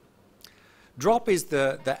 Drop is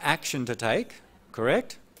the action to take,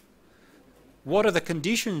 correct? What are the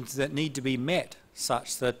conditions that need to be met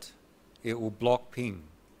such that it will block ping?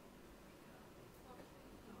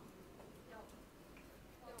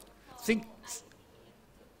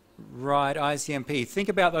 Right, ICMP. Think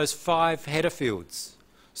about those 5 header fields.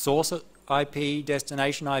 Source IP,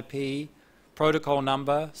 destination IP, protocol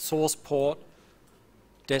number, source port,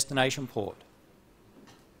 destination port.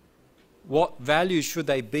 What values should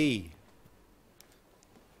they be?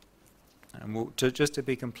 And just to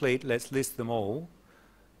be complete, let's list them all.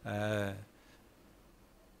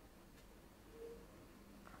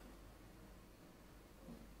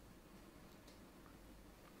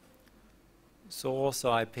 Source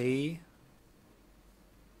IP,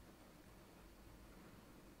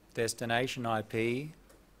 destination IP,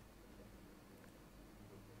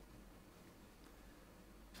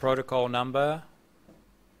 protocol number,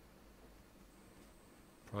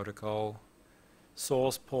 protocol,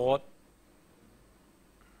 source port,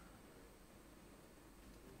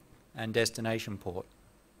 and destination port,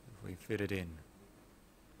 if we fit it in.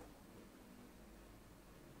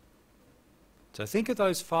 So think of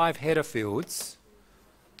those 5 header fields,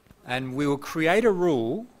 and we will create a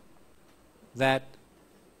rule that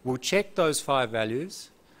will check those 5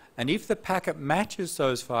 values, and if the packet matches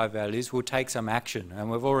those 5 values, we'll take some action. And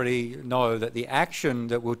we've already know that the action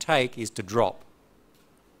that we'll take is to drop.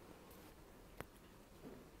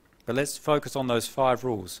 But let's focus on those 5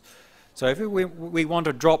 rules. So if we want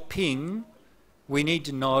to drop ping, we need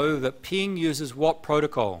to know that ping uses what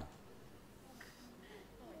protocol?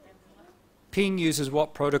 Ping uses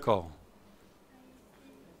what protocol?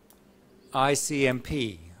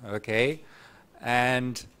 ICMP, okay?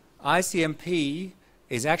 And ICMP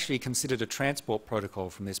is actually considered a transport protocol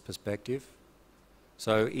from this perspective.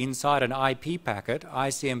 So inside an IP packet,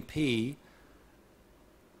 ICMP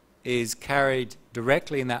is carried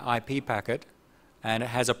directly in that IP packet, and it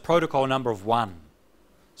has a protocol number of 1.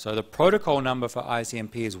 So the protocol number for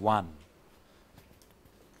ICMP is 1.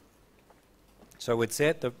 So we'd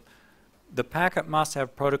set the packet must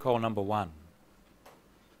have protocol number 1.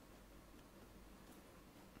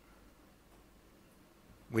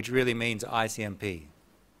 Which really means ICMP.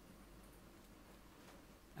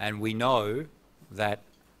 And we know that,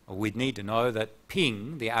 or we'd need to know that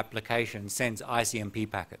ping, the application, sends ICMP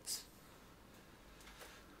packets.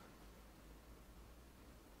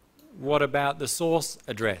 What about the source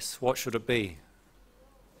address? What should it be?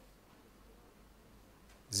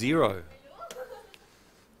 0.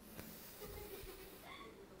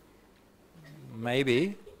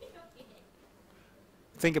 Maybe.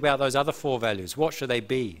 Think about those other 4 values. What should they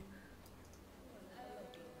be?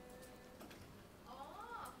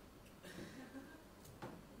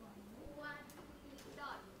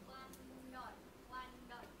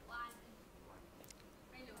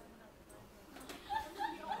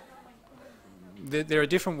 There are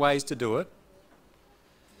different ways to do it.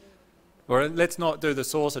 Or let's not do the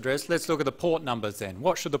source address. Let's look at the port numbers then.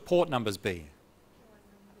 What should the port numbers be?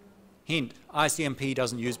 Hint, ICMP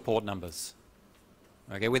doesn't use port numbers.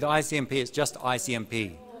 Okay, with ICMP, it's just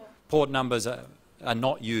ICMP. Port numbers are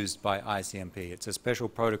not used by ICMP. It's a special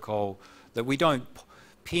protocol that we don't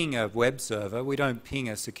ping a web server, we don't ping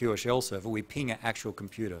a secure shell server, we ping an actual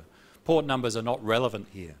computer. Port numbers are not relevant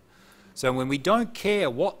here. So when we don't care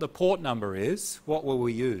what the port number is, what will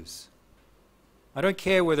we use? I don't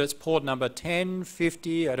care whether it's port number 10,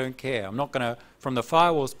 50, I don't care. I'm not going to, from the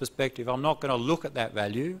firewall's perspective, I'm not going to look at that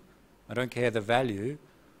value. I don't care the value.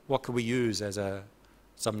 What could we use as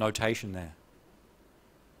some notation there?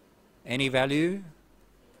 Any value?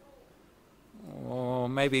 Or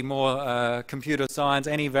maybe more computer science,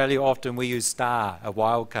 any value. Often we use star, a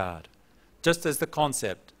wildcard. Just as the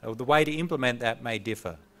concept. The way to implement that may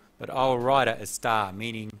differ. But I will write it as star,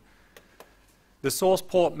 meaning the source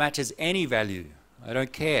port matches any value. I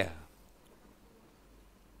don't care.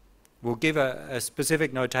 We'll give a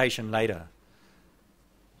specific notation later.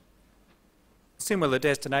 Similar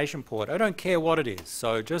destination port. I don't care what it is.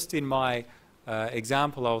 So just in my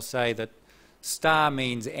example, I'll say that star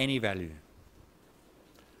means any value.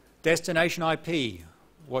 Destination IP,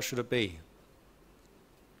 what should it be?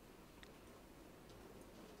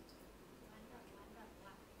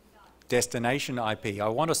 Destination IP. I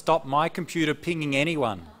want to stop my computer pinging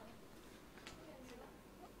anyone.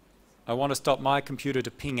 I want to stop my computer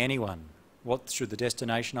to ping anyone. What should the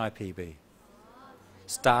destination IP be?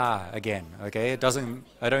 Star again, okay?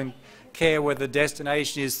 I don't care whether the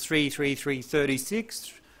destination is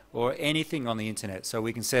 33336 or anything on the internet, so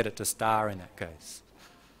we can set it to star in that case.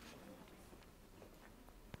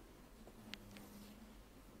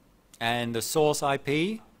 And the source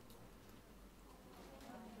IP?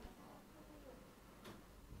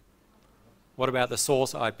 What about the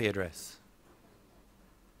source IP address?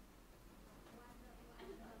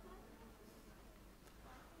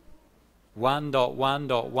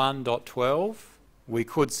 (1.1.1.12), we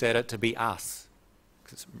could set it to be us.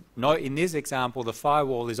 In this example, the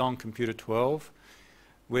firewall is on computer 12.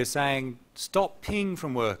 We're saying stop ping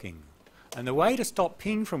from working. And the way to stop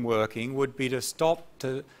ping from working would be to stop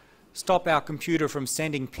our computer from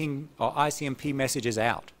sending ping or ICMP messages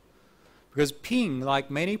out. Because ping, like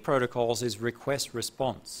many protocols, is request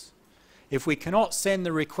response. If we cannot send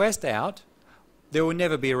the request out, there will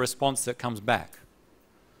never be a response that comes back.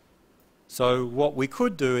 So what we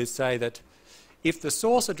could do is say that if the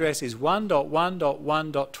source address is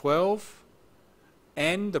 1.1.1.12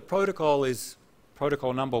 and the protocol is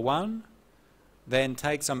protocol number 1, then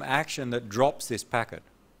take some action that drops this packet.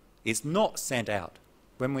 It's not sent out.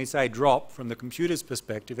 When we say drop, from the computer's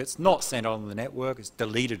perspective, it's not sent on the network, it's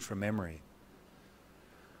deleted from memory.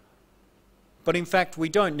 But in fact, we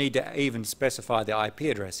don't need to even specify the IP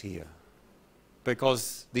address here,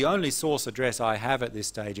 because the only source address I have at this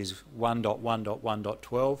stage is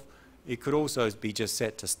 1.1.1.12. It could also be just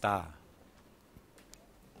set to star.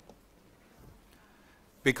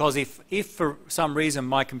 Because if for some reason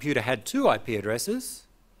my computer had 2 IP addresses,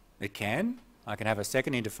 I can have a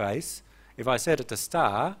second interface. If I set it to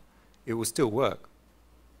star, it will still work.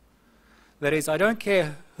 That is, I don't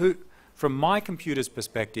care who, from my computer's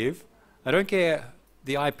perspective, I don't care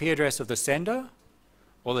the IP address of the sender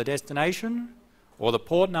or the destination or the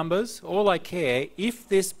port numbers. All I care, if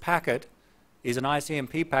this packet is an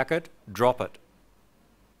ICMP packet, drop it.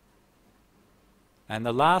 And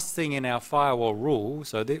the last thing in our firewall rule,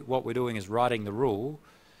 so what we're doing is writing the rule,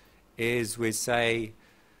 is we say,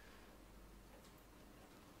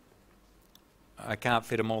 I can't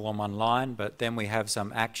fit them all on one line, but then we have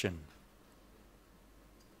some action.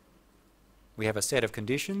 We have a set of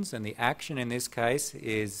conditions, and the action in this case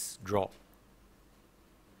is drop.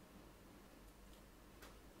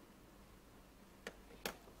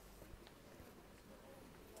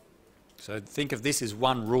 So think of this as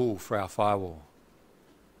one rule for our firewall.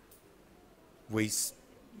 We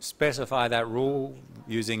specify that rule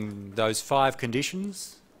using those 5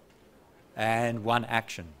 conditions and one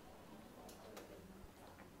action.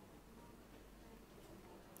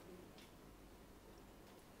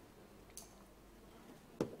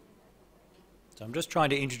 So I'm just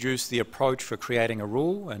trying to introduce the approach for creating a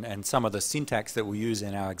rule and some of the syntax that we use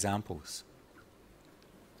in our examples.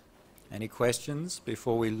 Any questions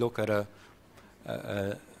before we look at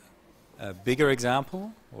a bigger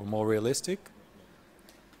example or more realistic?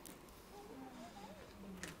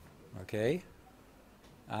 Okay.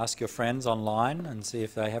 Ask your friends online and see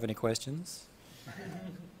if they have any questions.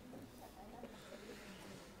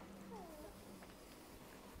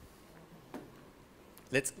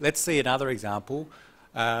 Let's see another example.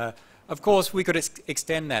 Of course, we could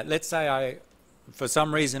extend that. Let's say for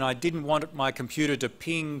some reason I didn't want my computer to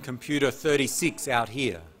ping computer 36 out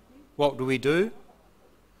here. What do?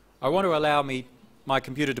 I want to allow my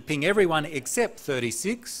computer to ping everyone except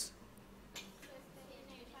 36.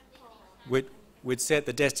 We'd set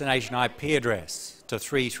the destination IP address to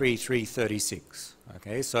 33336.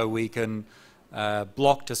 Okay, so we can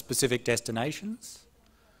block to specific destinations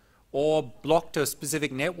or block to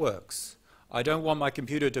specific networks. I don't want my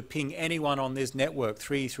computer to ping anyone on this network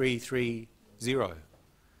 3330.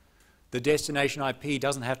 The destination IP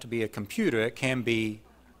doesn't have to be a computer, it can be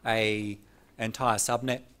an entire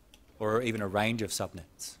subnet or even a range of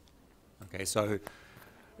subnets. Okay, so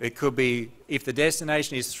it could be, if the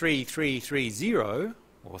destination is 3330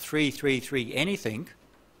 or 333 anything,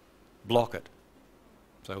 block it.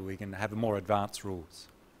 So we can have more advanced rules.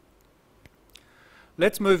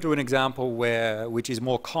 Let's move to an example which is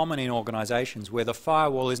more common in organizations, where the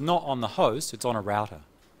firewall is not on the host, it's on a router.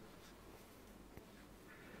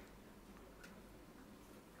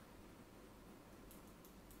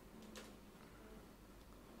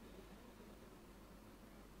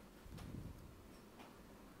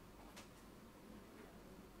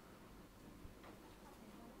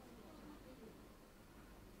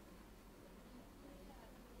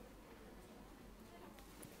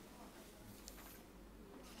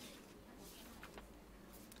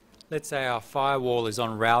 Let's say our firewall is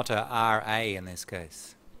on router RA in this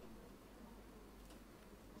case.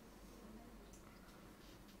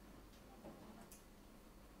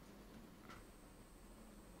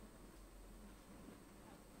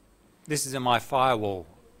 This is in my firewall.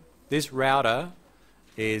 This router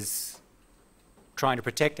is trying to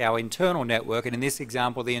protect our internal network, and in this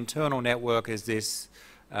example the internal network is this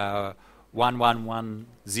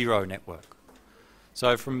 1110 network.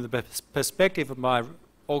 So from the perspective of my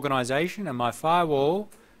organization and my firewall,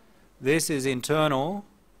 this is internal,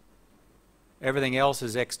 everything else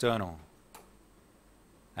is external.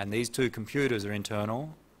 And these 2 computers are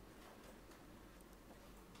internal.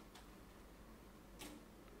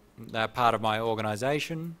 They're part of my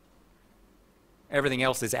organization. Everything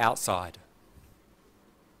else is outside.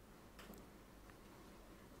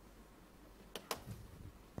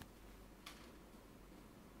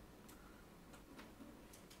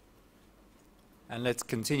 And let's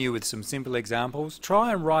continue with some simple examples.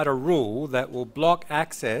 Try and write a rule that will block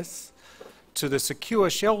access to the secure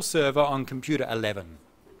shell server on computer 11.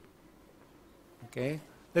 Okay,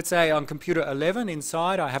 let's say on computer 11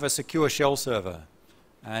 inside I have a secure shell server.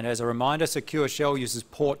 And as a reminder, secure shell uses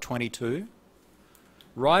port 22.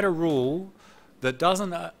 Write a rule that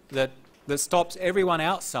that stops everyone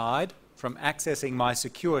outside from accessing my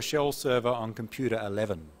secure shell server on computer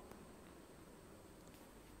 11.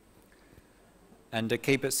 And to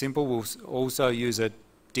keep it simple, we'll also use a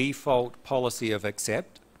default policy of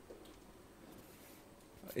accept.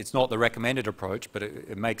 It's not the recommended approach, but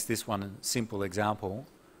it makes this one a simple example.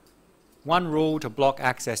 One rule to block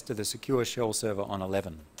access to the secure shell server on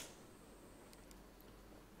 11.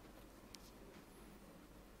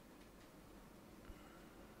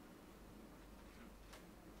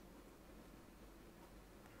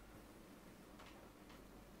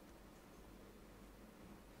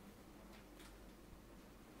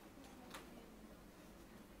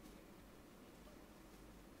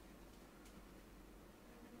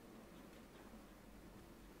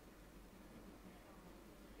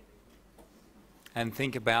 And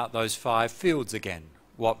think about those 5 fields again,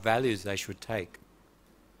 what values they should take.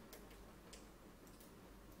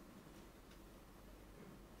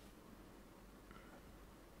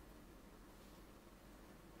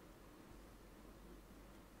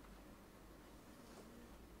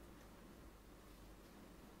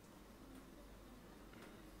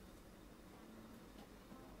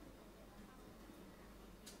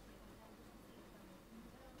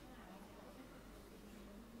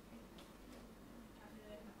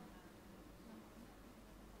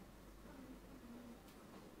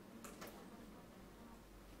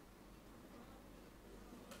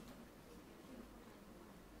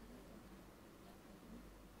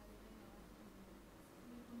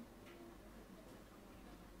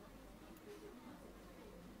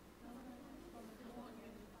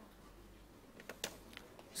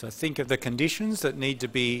 So think of the conditions that need to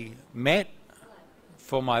be met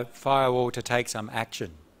for my firewall to take some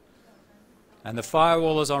action. And the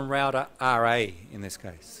firewall is on router RA in this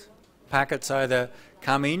case. Packets either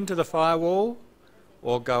come into the firewall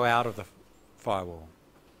or go out of the firewall,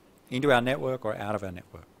 into our network or out of our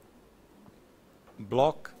network.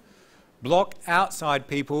 Block outside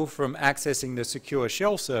people from accessing the secure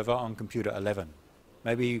shell server on computer 11.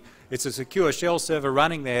 Maybe it's a secure shell server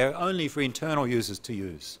running there only for internal users to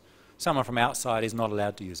use. Someone from outside is not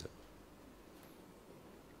allowed to use it.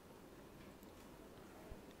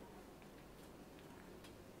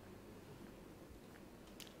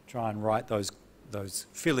 Try and write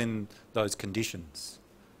fill in those conditions.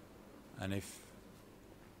 And if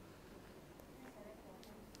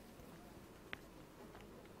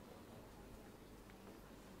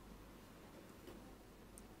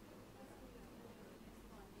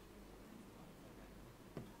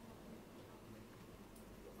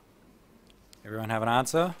everyone have an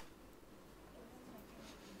answer?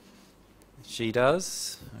 She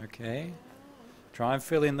does. Okay. Try and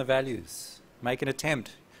fill in the values. Make an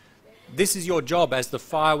attempt. This is your job as the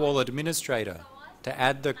firewall administrator to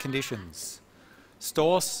add the conditions.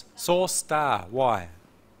 Source star. Why?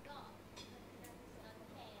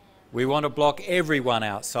 We want to block everyone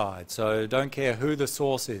outside, so don't care who the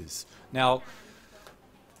source is. Now,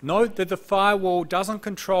 note that the firewall doesn't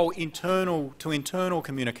control internal to internal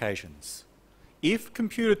communications. If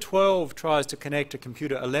computer 12 tries to connect to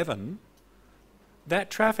computer 11, that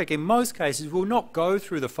traffic in most cases will not go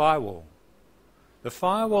through the firewall. The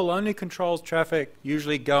firewall only controls traffic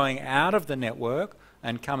usually going out of the network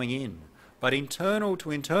and coming in. But internal to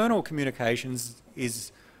internal communications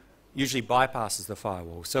usually bypasses the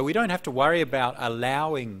firewall. So we don't have to worry about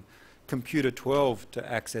allowing computer 12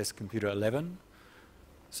 to access computer 11.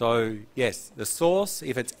 So yes, the source,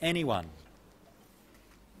 if it's anyone.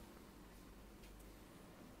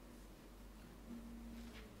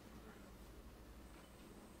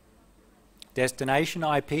 Destination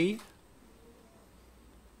IP.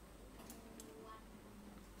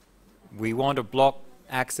 We want to block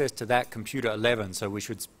access to that computer 11, so we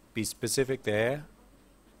should be specific there.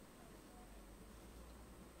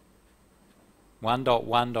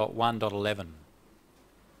 1.1.1.11.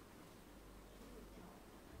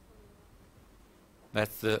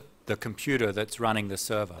 That's the computer that's running the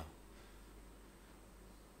server.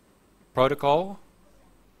 Protocol.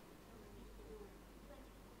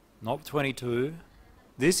 Not 22.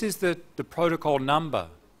 This is the protocol number.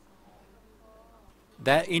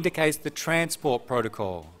 That indicates the transport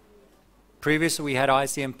protocol. Previously we had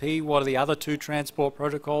ICMP. What are the other 2 transport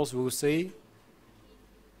protocols we'll see?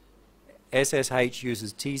 SSH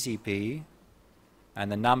uses TCP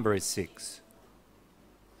and the number is 6.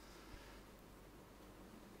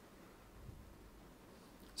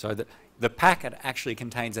 So the packet actually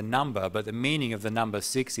contains a number, but the meaning of the number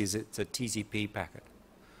 6 is it's a TCP packet.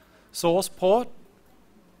 Source port.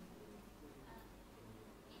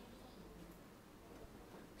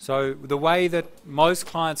 So the way that most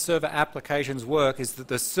client-server applications work is that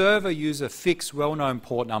the server uses a fixed well-known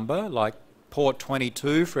port number, like port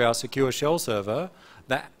 22 for our secure shell server.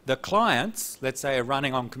 The clients, let's say, are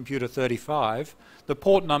running on computer 35. The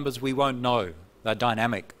port numbers we won't know. They're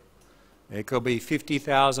dynamic. It could be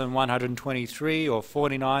 50,123 or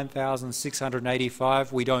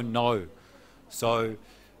 49,685. We don't know. So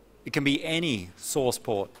it can be any source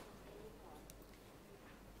port.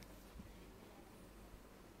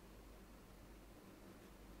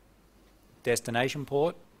 Destination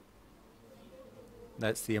port.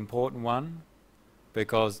 That's the important one,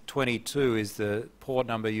 because 22 is the port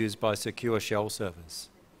number used by secure shell servers.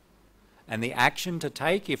 And the action to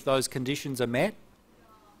take if those conditions are met,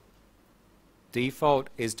 default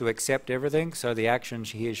is to accept everything, so the action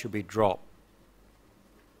here should be drop.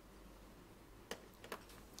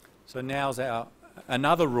 So now's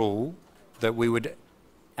another rule that we would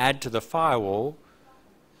add to the firewall,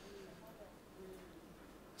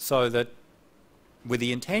 so that with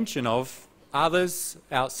the intention of others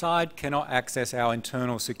outside cannot access our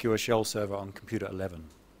internal secure shell server on computer 11.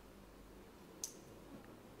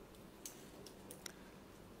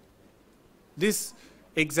 This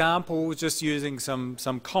example is just using some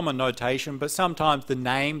common notation, but sometimes the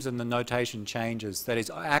names and the notation changes. That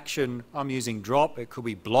is, action, I'm using drop, it could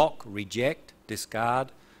be block, reject,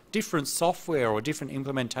 discard. Different software or different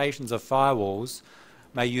implementations of firewalls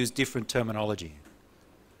may use different terminology.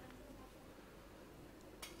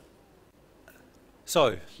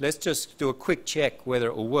 So let's just do a quick check whether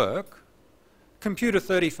it will work. Computer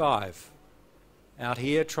 35 out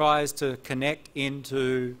here tries to connect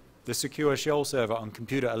into the secure shell server on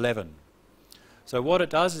computer 11. So what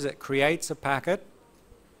it does is it creates a packet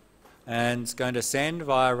and it's going to send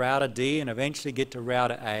via router D and eventually get to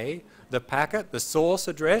router A. The packet, the source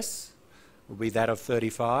address, will be that of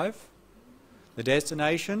 35. The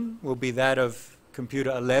destination will be that of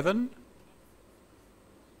computer 11.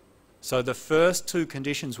 So the first two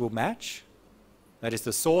conditions will match. That is,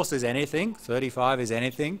 the source is anything, 35 is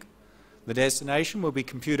anything. The destination will be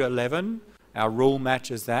computer 11. Our rule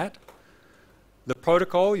matches that. The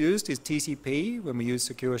protocol used is TCP when we use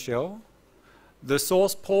secure shell. The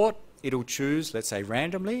source port, it'll choose, let's say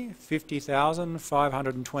randomly,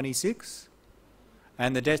 50,526.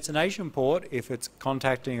 And the destination port, if it's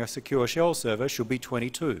contacting a secure shell server, should be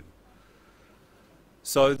 22.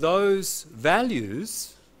 So those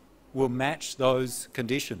values will match those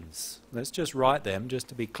conditions. Let's just write them just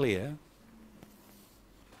to be clear.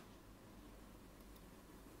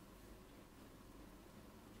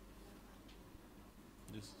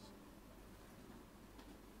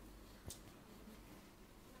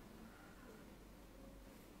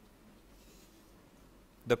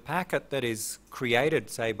 The packet that is created,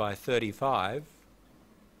 say, by 35,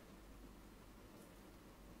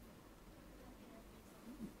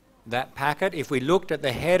 that packet, if we looked at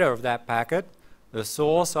the header of that packet, the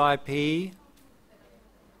source IP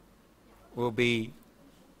will be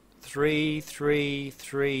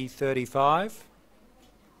 33335.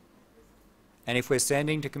 And if we're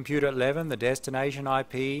sending to computer 11, the destination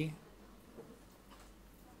IP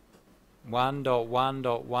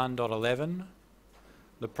 1.1.1.11.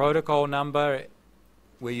 The protocol number,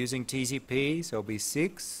 we're using TCP, so it'll be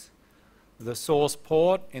 6. The source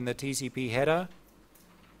port in the TCP header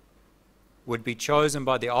would be chosen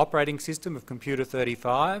by the operating system of computer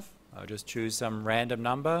 35. I'll just choose some random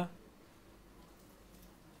number.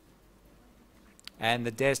 And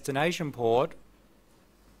the destination port,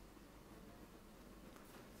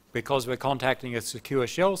 because we're contacting a secure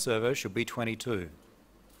shell server, should be 22.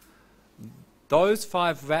 Those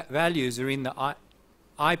 5 values are in the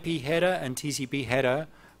IP header and TCP header,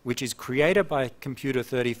 which is created by computer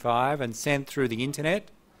 35 and sent through the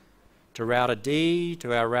internet to router D,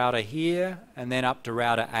 to our router here, and then up to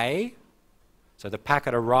router A. So the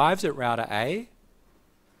packet arrives at router A,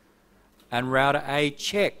 and router A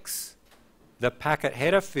checks the packet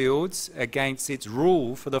header fields against its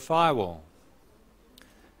rule for the firewall.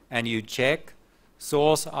 And you check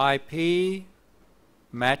source IP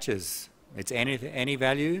matches. It's any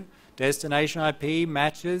value. Destination IP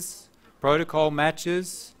matches. Protocol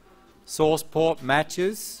matches. Source port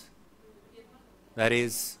matches. That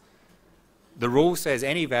is, the rule says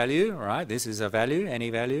any value, right? This is a value, any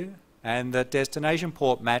value. And the destination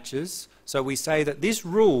port matches. So we say that this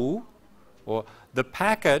rule, or the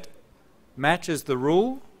packet, matches the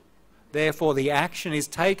rule. Therefore, the action is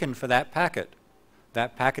taken for that packet.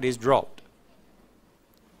 That packet is dropped.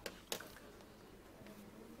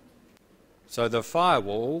 So the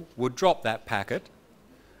firewall would drop that packet.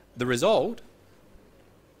 The result,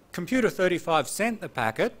 computer 35 sent the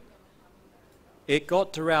packet, it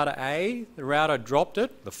got to router A, the router dropped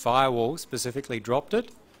it, the firewall specifically dropped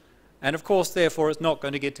it, and of course therefore it's not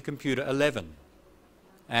going to get to computer 11.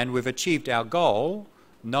 And we've achieved our goal,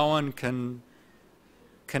 no one can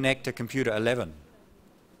connect to computer 11.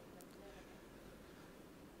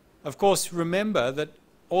 Of course, remember that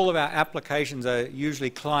all of our applications are usually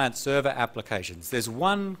client-server applications. There's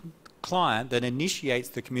one client that initiates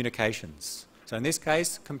the communications. So in this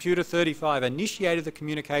case, computer 35 initiated the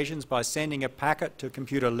communications by sending a packet to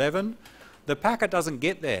computer 11. The packet doesn't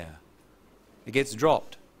get there. It gets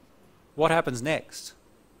dropped. What happens next?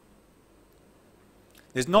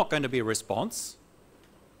 There's not going to be a response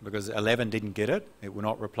because 11 didn't get it. It will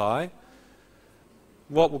not reply.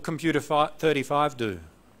 What will computer 35 do?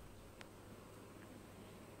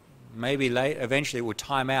 Maybe eventually it will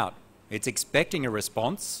time out. It's expecting a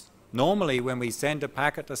response. Normally when we send a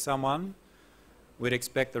packet to someone, we'd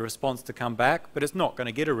expect the response to come back, but it's not going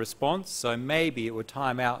to get a response, so maybe it would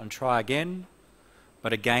time out and try again.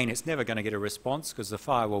 But again, it's never going to get a response because the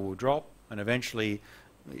firewall will drop and eventually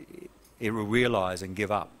it will realize and give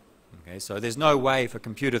up. Okay, so there's no way for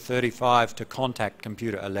computer 35 to contact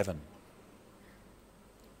computer 11.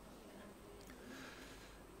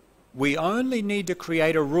 We only need to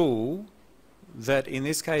create a rule that in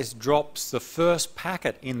this case drops the first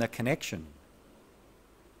packet in the connection.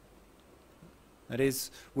 That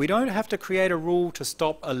is, we don't have to create a rule to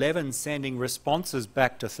stop 11 sending responses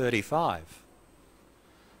back to 35.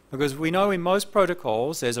 Because we know in most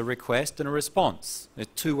protocols there's a request and a response. There's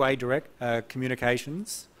two-way direct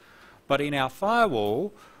communications. But in our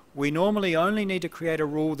firewall, we normally only need to create a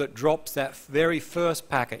rule that drops that very first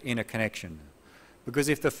packet in a connection. Because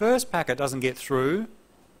if the first packet doesn't get through,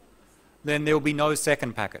 then there will be no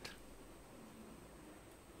second packet.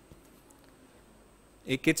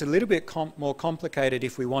 It gets a little bit more complicated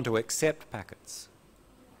if we want to accept packets.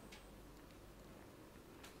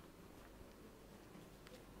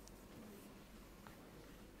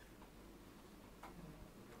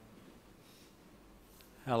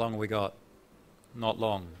 How long have we got? Not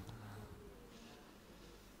long.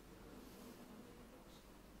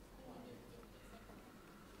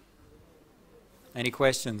 Any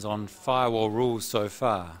questions on firewall rules so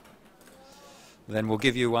far? Then we'll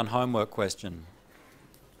give you one homework question.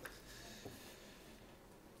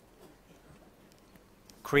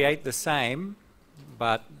 Create the same,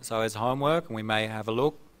 but so as homework, and we may have a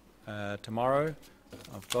look tomorrow.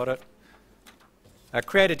 I've got it.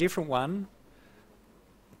 Create a different one.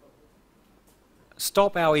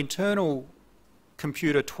 Stop our internal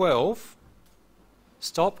computer 12.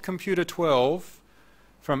 Stop computer 12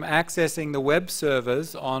 from accessing the web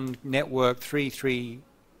servers on network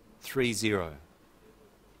 3330.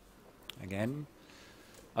 Again,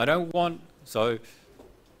 I don't want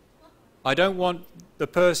the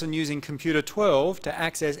person using computer 12 to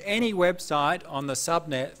access any website on the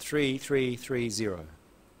subnet 3330.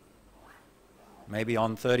 Maybe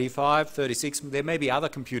on 35, 36, there may be other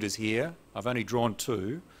computers here. I've only drawn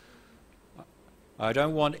two. I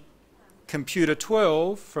don't want computer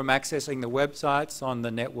 12 from accessing the websites on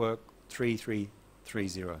the network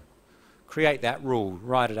 3330. Create that rule,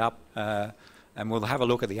 write it up, and we'll have a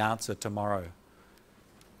look at the answer tomorrow.